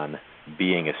Megalodon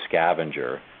being a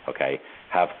scavenger, okay,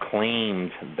 have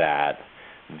claimed that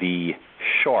the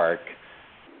shark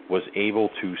was able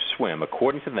to swim.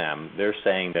 According to them, they're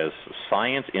saying that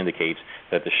science indicates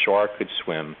that the shark had to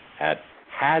swim at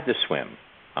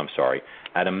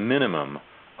a minimum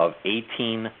of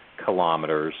 18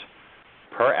 kilometers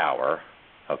per hour,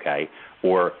 okay,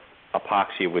 or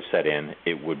apoxia would set in,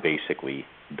 it would basically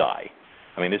die.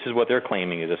 I mean, this is what they're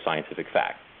claiming is a scientific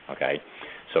fact, okay?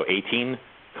 So 18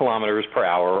 kilometers per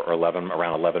hour or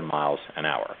around 11 miles an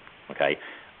hour, okay?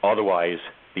 Otherwise,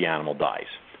 the animal dies.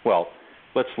 Well,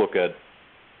 let's look at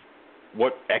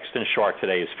what extant shark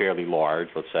today is fairly large,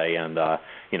 let's say, and,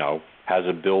 you know, has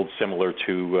a build similar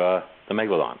to the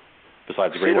Megalodon,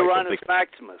 besides the great white. Pseudorhinus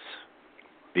maximus.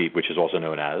 Which is also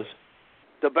known as?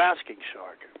 The basking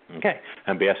shark. Okay.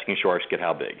 And basking sharks get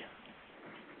how big?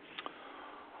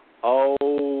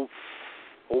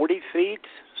 40 feet,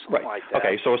 something like that.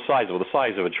 Okay, so the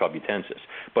size of a chubby tensis.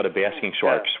 But a basking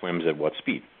shark swims at what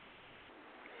speed?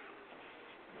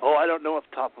 Oh, I don't know off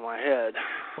the top of my head.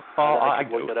 I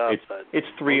can look it up. It's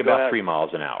about 3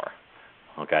 miles an hour.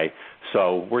 Okay,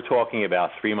 so we're talking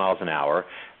about 3 miles an hour,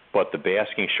 but the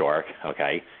basking shark,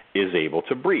 okay, is able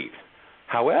to breathe.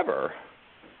 However,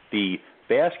 the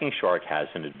basking shark has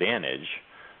an advantage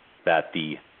that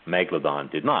the Megalodon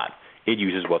did not. It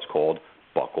uses what's called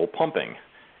buccal pumping.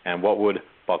 And what would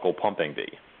buccal pumping be?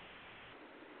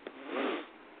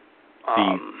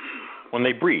 When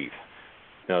they breathe,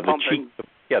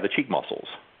 the cheek muscles.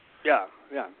 Yeah.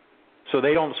 So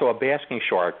a basking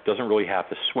shark doesn't really have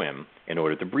to swim in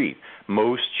order to breathe.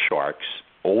 Most sharks,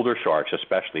 older sharks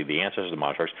especially, the ancestors of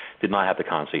modern sharks, did not have to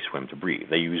constantly swim to breathe.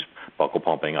 They use buccal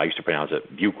pumping. I used to pronounce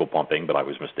it buccal pumping, but I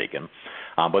was mistaken.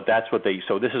 But that's what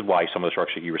so this is why some of the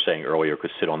sharks that you were saying earlier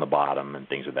could sit on the bottom and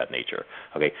things of that nature.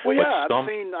 Okay. Well, yeah,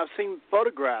 I've seen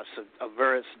photographs of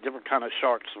various different kind of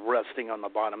sharks resting on the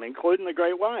bottom, including the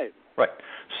great white. Right.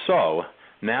 So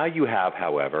now you have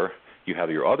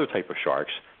your other type of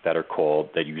sharks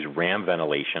that use ram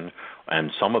ventilation,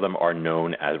 and some of them are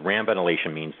known as ram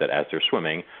ventilation. Means that as they're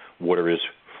swimming, water is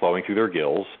flowing through their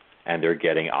gills and they're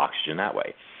getting oxygen that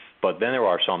way. But then there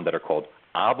are some that are called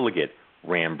obligate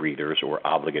ram breathers or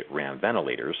obligate ram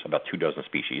ventilators, about 24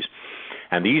 species,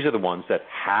 and these are the ones that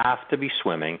have to be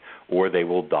swimming or they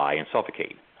will die and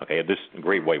suffocate. Okay, this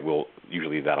great white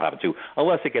that'll happen too,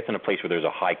 unless it gets in a place where there's a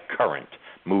high current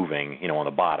moving, on the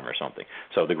bottom or something.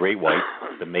 So the great white,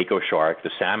 the mako shark,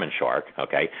 the salmon shark,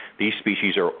 okay, these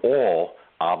species are all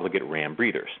obligate ram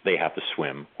breathers. They have to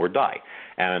swim or die.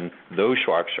 And those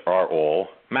sharks are all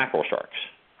mackerel sharks,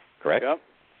 correct? Yep.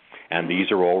 And these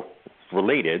are all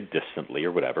related, distantly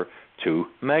or whatever, to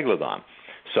Megalodon.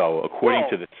 So according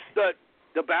to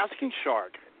the basking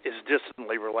shark is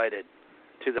distantly related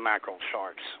to the mackerel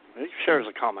sharks. It shares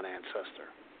a common ancestor.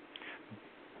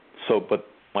 So, but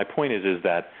my point is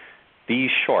that these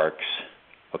sharks,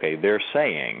 okay, they're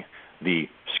saying, the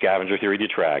scavenger theory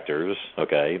detractors,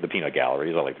 okay, the peanut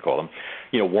galleries, I like to call them,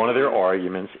 one of their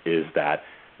arguments is that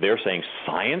they're saying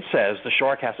science says the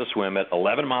shark has to swim at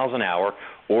 11 miles an hour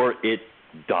or it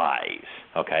dies,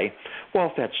 okay? Well,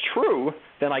 if that's true,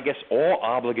 then I guess all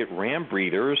obligate ram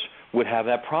breathers would have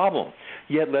that problem.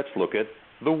 Yet let's look at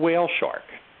the whale shark.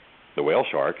 The whale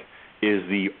shark is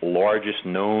the largest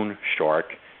known shark,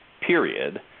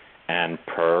 period, and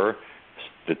per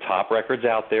the top records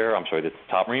out there, the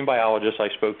top marine biologists I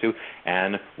spoke to,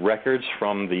 and records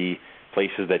from the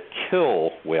places that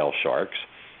kill whale sharks,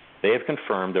 they have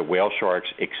confirmed that whale sharks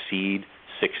exceed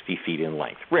 60 feet in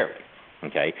length, rarely,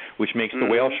 okay, which makes the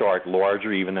whale shark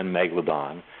larger even than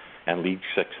Megalodon and lead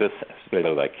Cyctus as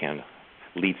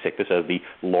the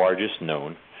largest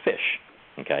known fish.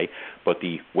 Okay, but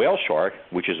the whale shark,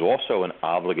 which is also an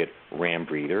obligate ram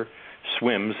breather,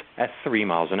 swims at 3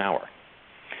 miles an hour.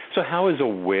 So how is a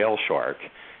whale shark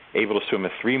able to swim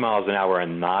at 3 miles an hour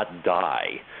and not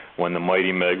die when the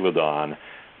mighty Megalodon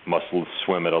must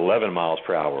swim at 11 miles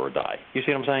per hour or die? You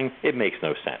see what I'm saying? It makes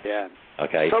no sense. Yeah.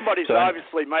 Okay. Somebody's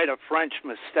obviously made a French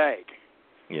mistake.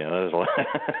 Yeah, there's a lot.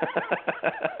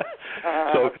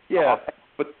 So yeah.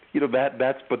 But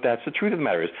that's the truth of the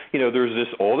matter is, there's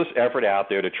all this effort out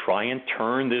there to try and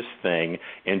turn this thing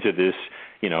into this,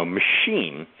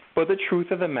 machine. But the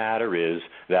truth of the matter is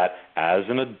that as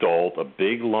an adult, a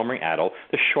big lumbering adult,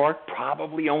 the shark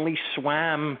probably only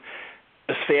swam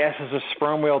as fast as a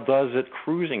sperm whale does at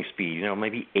cruising speed,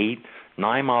 maybe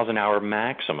 8-9 miles an hour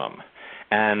maximum.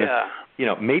 And,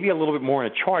 maybe a little bit more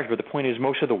in a charge, but the point is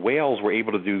most of the whales were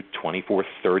able to do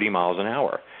 24-30 miles an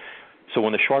hour. So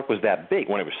when the shark was that big,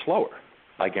 when it was slower,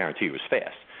 I guarantee it was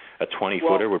fast. A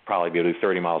 20-footer would probably be able to do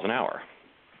 30 miles an hour.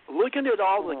 Looking at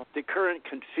all the current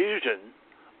confusion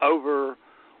over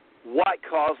what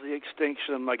caused the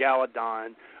extinction of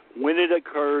Megalodon, when it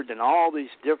occurred, and all these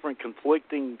different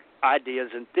conflicting ideas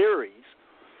and theories,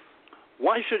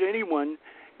 why should anyone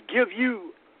give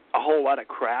you a whole lot of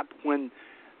crap when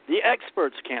the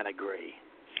experts can't agree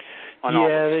on all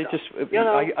this stuff?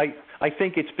 I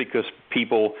think it's because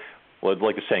people,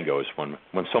 like the saying goes,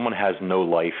 when someone has no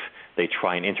life, they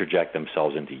try and interject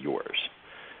themselves into yours.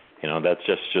 That's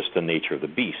just the nature of the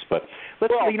beast. But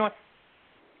you know what?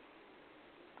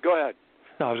 Go ahead.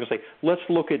 No, I was going to say, let's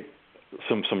look at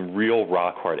some real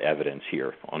rock-hard evidence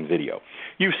here on video.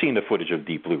 You've seen the footage of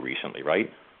Deep Blue recently, right?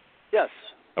 Yes.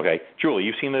 Okay. Julie,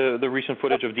 you've seen the recent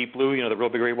footage of Deep Blue, the real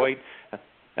big great white,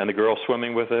 and the girl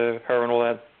swimming with her and all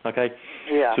that? Okay?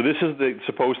 Yeah. So this is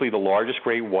supposedly the largest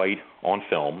great white on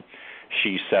film.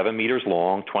 She's 7 meters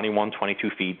long, 21, 22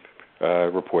 feet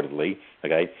reportedly,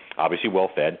 okay, obviously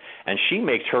well-fed, and she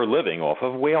makes her living off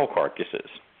of whale carcasses,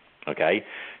 okay?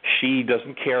 She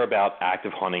doesn't care about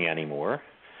active hunting anymore.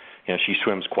 She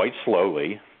swims quite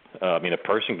slowly. A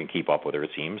person can keep up with her, it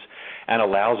seems, and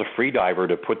allows a free diver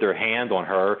to put their hand on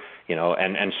her,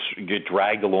 and get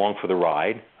dragged along for the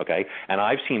ride, okay? And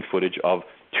I've seen footage of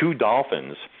 2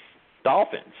 dolphins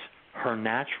her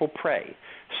natural prey,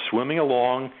 swimming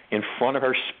along in front of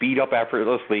her, speed up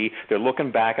effortlessly. They're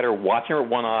looking back at her, watching her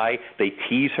with one eye. They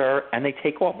tease her, and they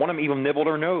take off. One of them even nibbled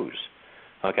her nose.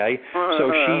 Okay?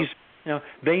 So she's,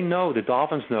 they know, the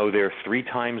dolphins know they're 3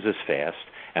 times as fast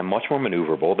and much more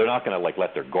maneuverable. They're not going to,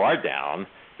 let their guard down.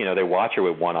 They watch her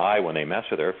with one eye when they mess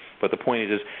with her. But the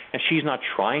point is, and she's not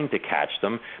trying to catch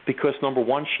them because, number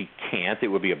one, she can't. It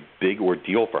would be a big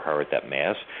ordeal for her at that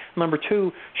mass. Number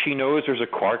two, she knows there's a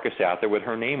carcass out there with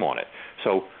her name on it.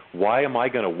 So why am I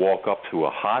going to walk up to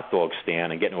a hot dog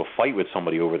stand and get into a fight with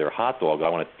somebody over their hot dog? I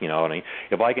want to,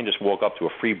 if I can just walk up to a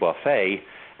free buffet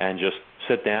and just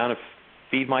sit down and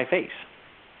feed my face.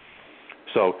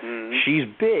 So she's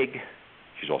big.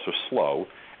 She's also slow.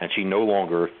 And she no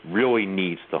longer really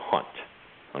needs to hunt,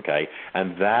 okay?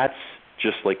 And that's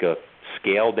just like a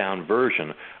scaled-down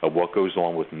version of what goes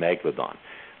on with Megalodon.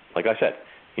 Like I said,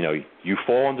 you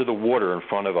fall into the water in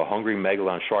front of a hungry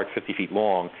Megalodon shark 50 feet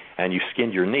long, and you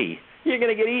skinned your knee, you're going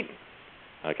to get eaten,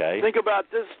 okay? Think about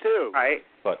this, too. Right.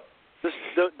 But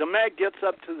the Meg gets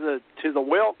up to the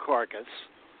whale carcass,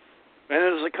 and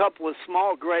there's a couple of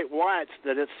small great whites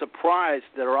that it's surprised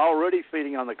that are already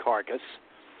feeding on the carcass.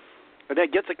 But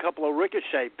it gets a couple of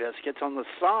ricochet biscuits on the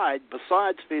side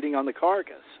besides feeding on the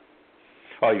carcass.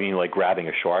 Oh, you mean like grabbing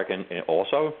a shark and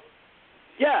also?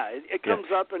 Yeah, it comes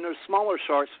up and there's smaller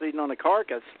sharks feeding on the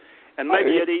carcass, and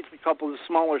maybe it eats a couple of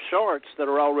smaller sharks that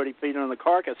are already feeding on the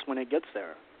carcass when it gets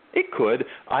there. It could.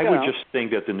 I would just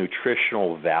think that the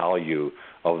nutritional value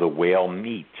of the whale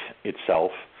meat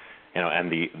itself,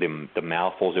 and the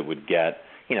mouthfuls it would get,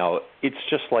 it's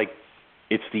just like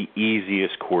it's the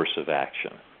easiest course of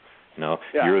action.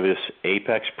 You're this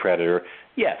apex predator.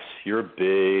 Yes, you're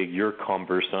big, you're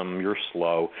cumbersome, you're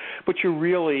slow, but you're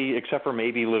really, except for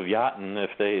maybe Leviathan, if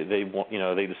they want,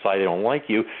 they decide they don't like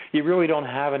you, you really don't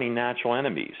have any natural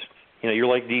enemies. You're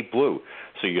like Deep Blue.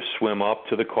 So you swim up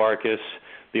to the carcass.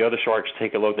 The other sharks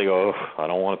take a look. They go, I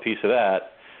don't want a piece of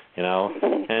that.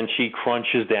 And she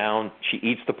crunches down. She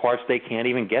eats the parts they can't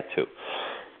even get to.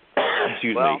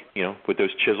 Excuse me. With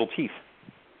those chiseled teeth.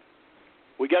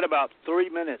 We got about 3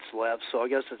 minutes left, so I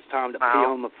guess it's time to pee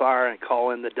on the fire and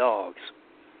call in the dogs.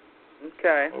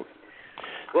 Okay.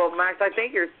 Well, Max, I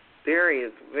think your theory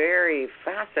is very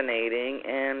fascinating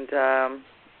and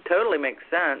totally makes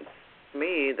sense to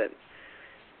me that,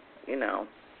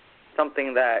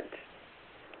 something that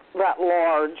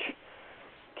large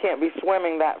can't be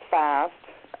swimming that fast,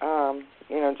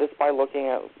 just by looking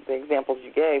at the examples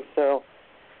you gave. So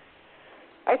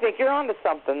I think you're onto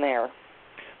something there.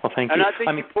 Well, thank you. And I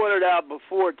think you pointed out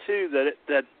before, too,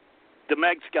 that the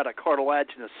Meg's got a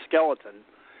cartilaginous skeleton,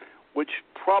 which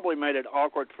probably made it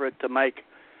awkward for it to make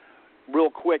real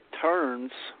quick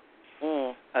turns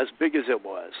as big as it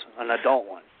was, an adult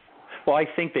one. Well, I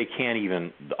think they can't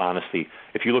even, honestly,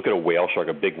 if you look at a whale shark,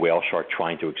 a big whale shark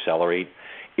trying to accelerate,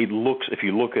 it looks, if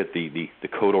you look at the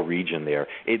caudal region there,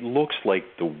 it looks like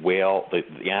the whale,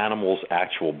 the animal's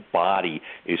actual body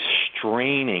is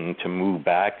straining to move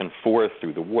back and forth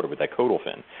through the water with that caudal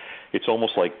fin. It's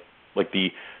almost like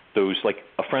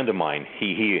a friend of mine,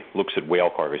 he looks at whale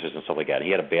carcasses and stuff like that.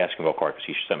 He had a basking whale carcass.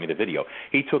 He sent me the video.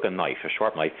 He took a knife, a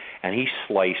sharp knife, and he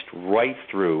sliced right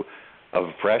through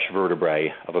a fresh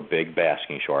vertebrae of a big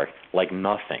basking shark like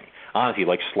nothing. Honestly,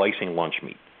 like slicing lunch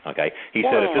meat. Okay? He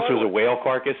said if this was a whale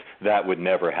carcass, that would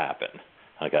never happen.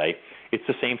 Okay? It's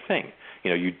the same thing.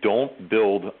 You don't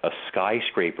build a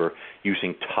skyscraper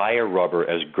using tire rubber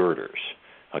as girders.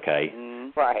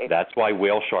 Okay? Right. That's why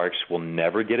whale sharks will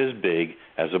never get as big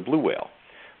as a blue whale.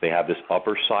 They have this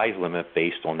upper size limit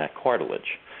based on that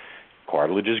cartilage.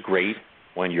 Cartilage is great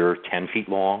when you're 10 feet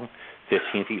long,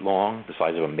 15 feet long, the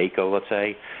size of a mako, let's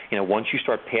say. Once you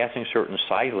start passing certain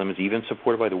size limits, even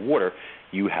supported by the water,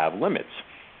 you have limits.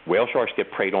 Whale sharks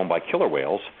get preyed on by killer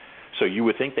whales, so you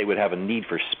would think they would have a need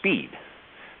for speed,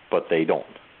 but they don't.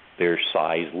 Their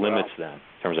size limits them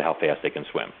in terms of how fast they can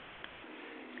swim.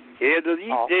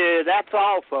 That's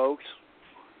all, folks.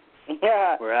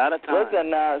 Yeah. We're out of time.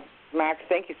 Listen, Max,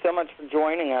 thank you so much for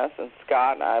joining us, and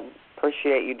Scott, I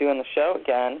appreciate you doing the show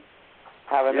again,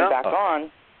 having me back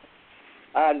on.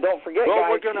 Don't forget,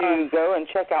 guys, to go and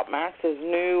check out Max's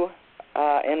new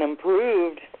and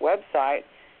improved website,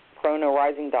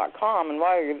 chronorising.com. And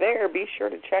while you're there, be sure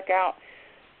to check out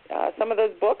some of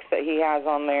those books that he has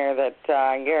on there that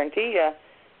I guarantee you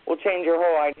will change your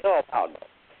whole idea about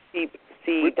deep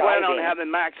sea we diving. plan on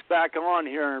having Max back on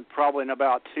here probably in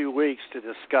about 2 weeks to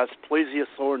discuss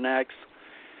plesiosaur necks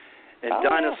and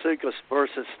Deinosuchus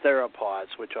versus theropods,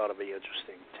 which ought to be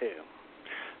interesting, too.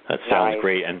 That sounds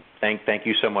great, and thank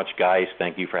you so much, guys.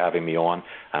 Thank you for having me on,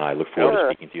 and I look forward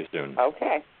to speaking to you soon.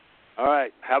 Okay. All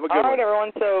right. Have a good one. All right,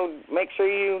 everyone. So make sure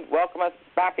you welcome us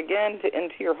back again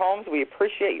into your homes. We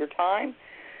appreciate your time.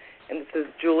 And this is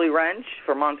Julie Wrench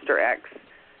for Monster X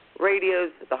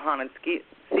Radio's The Haunted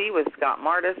Sea with Scott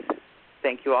Mardis.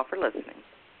 Thank you all for listening.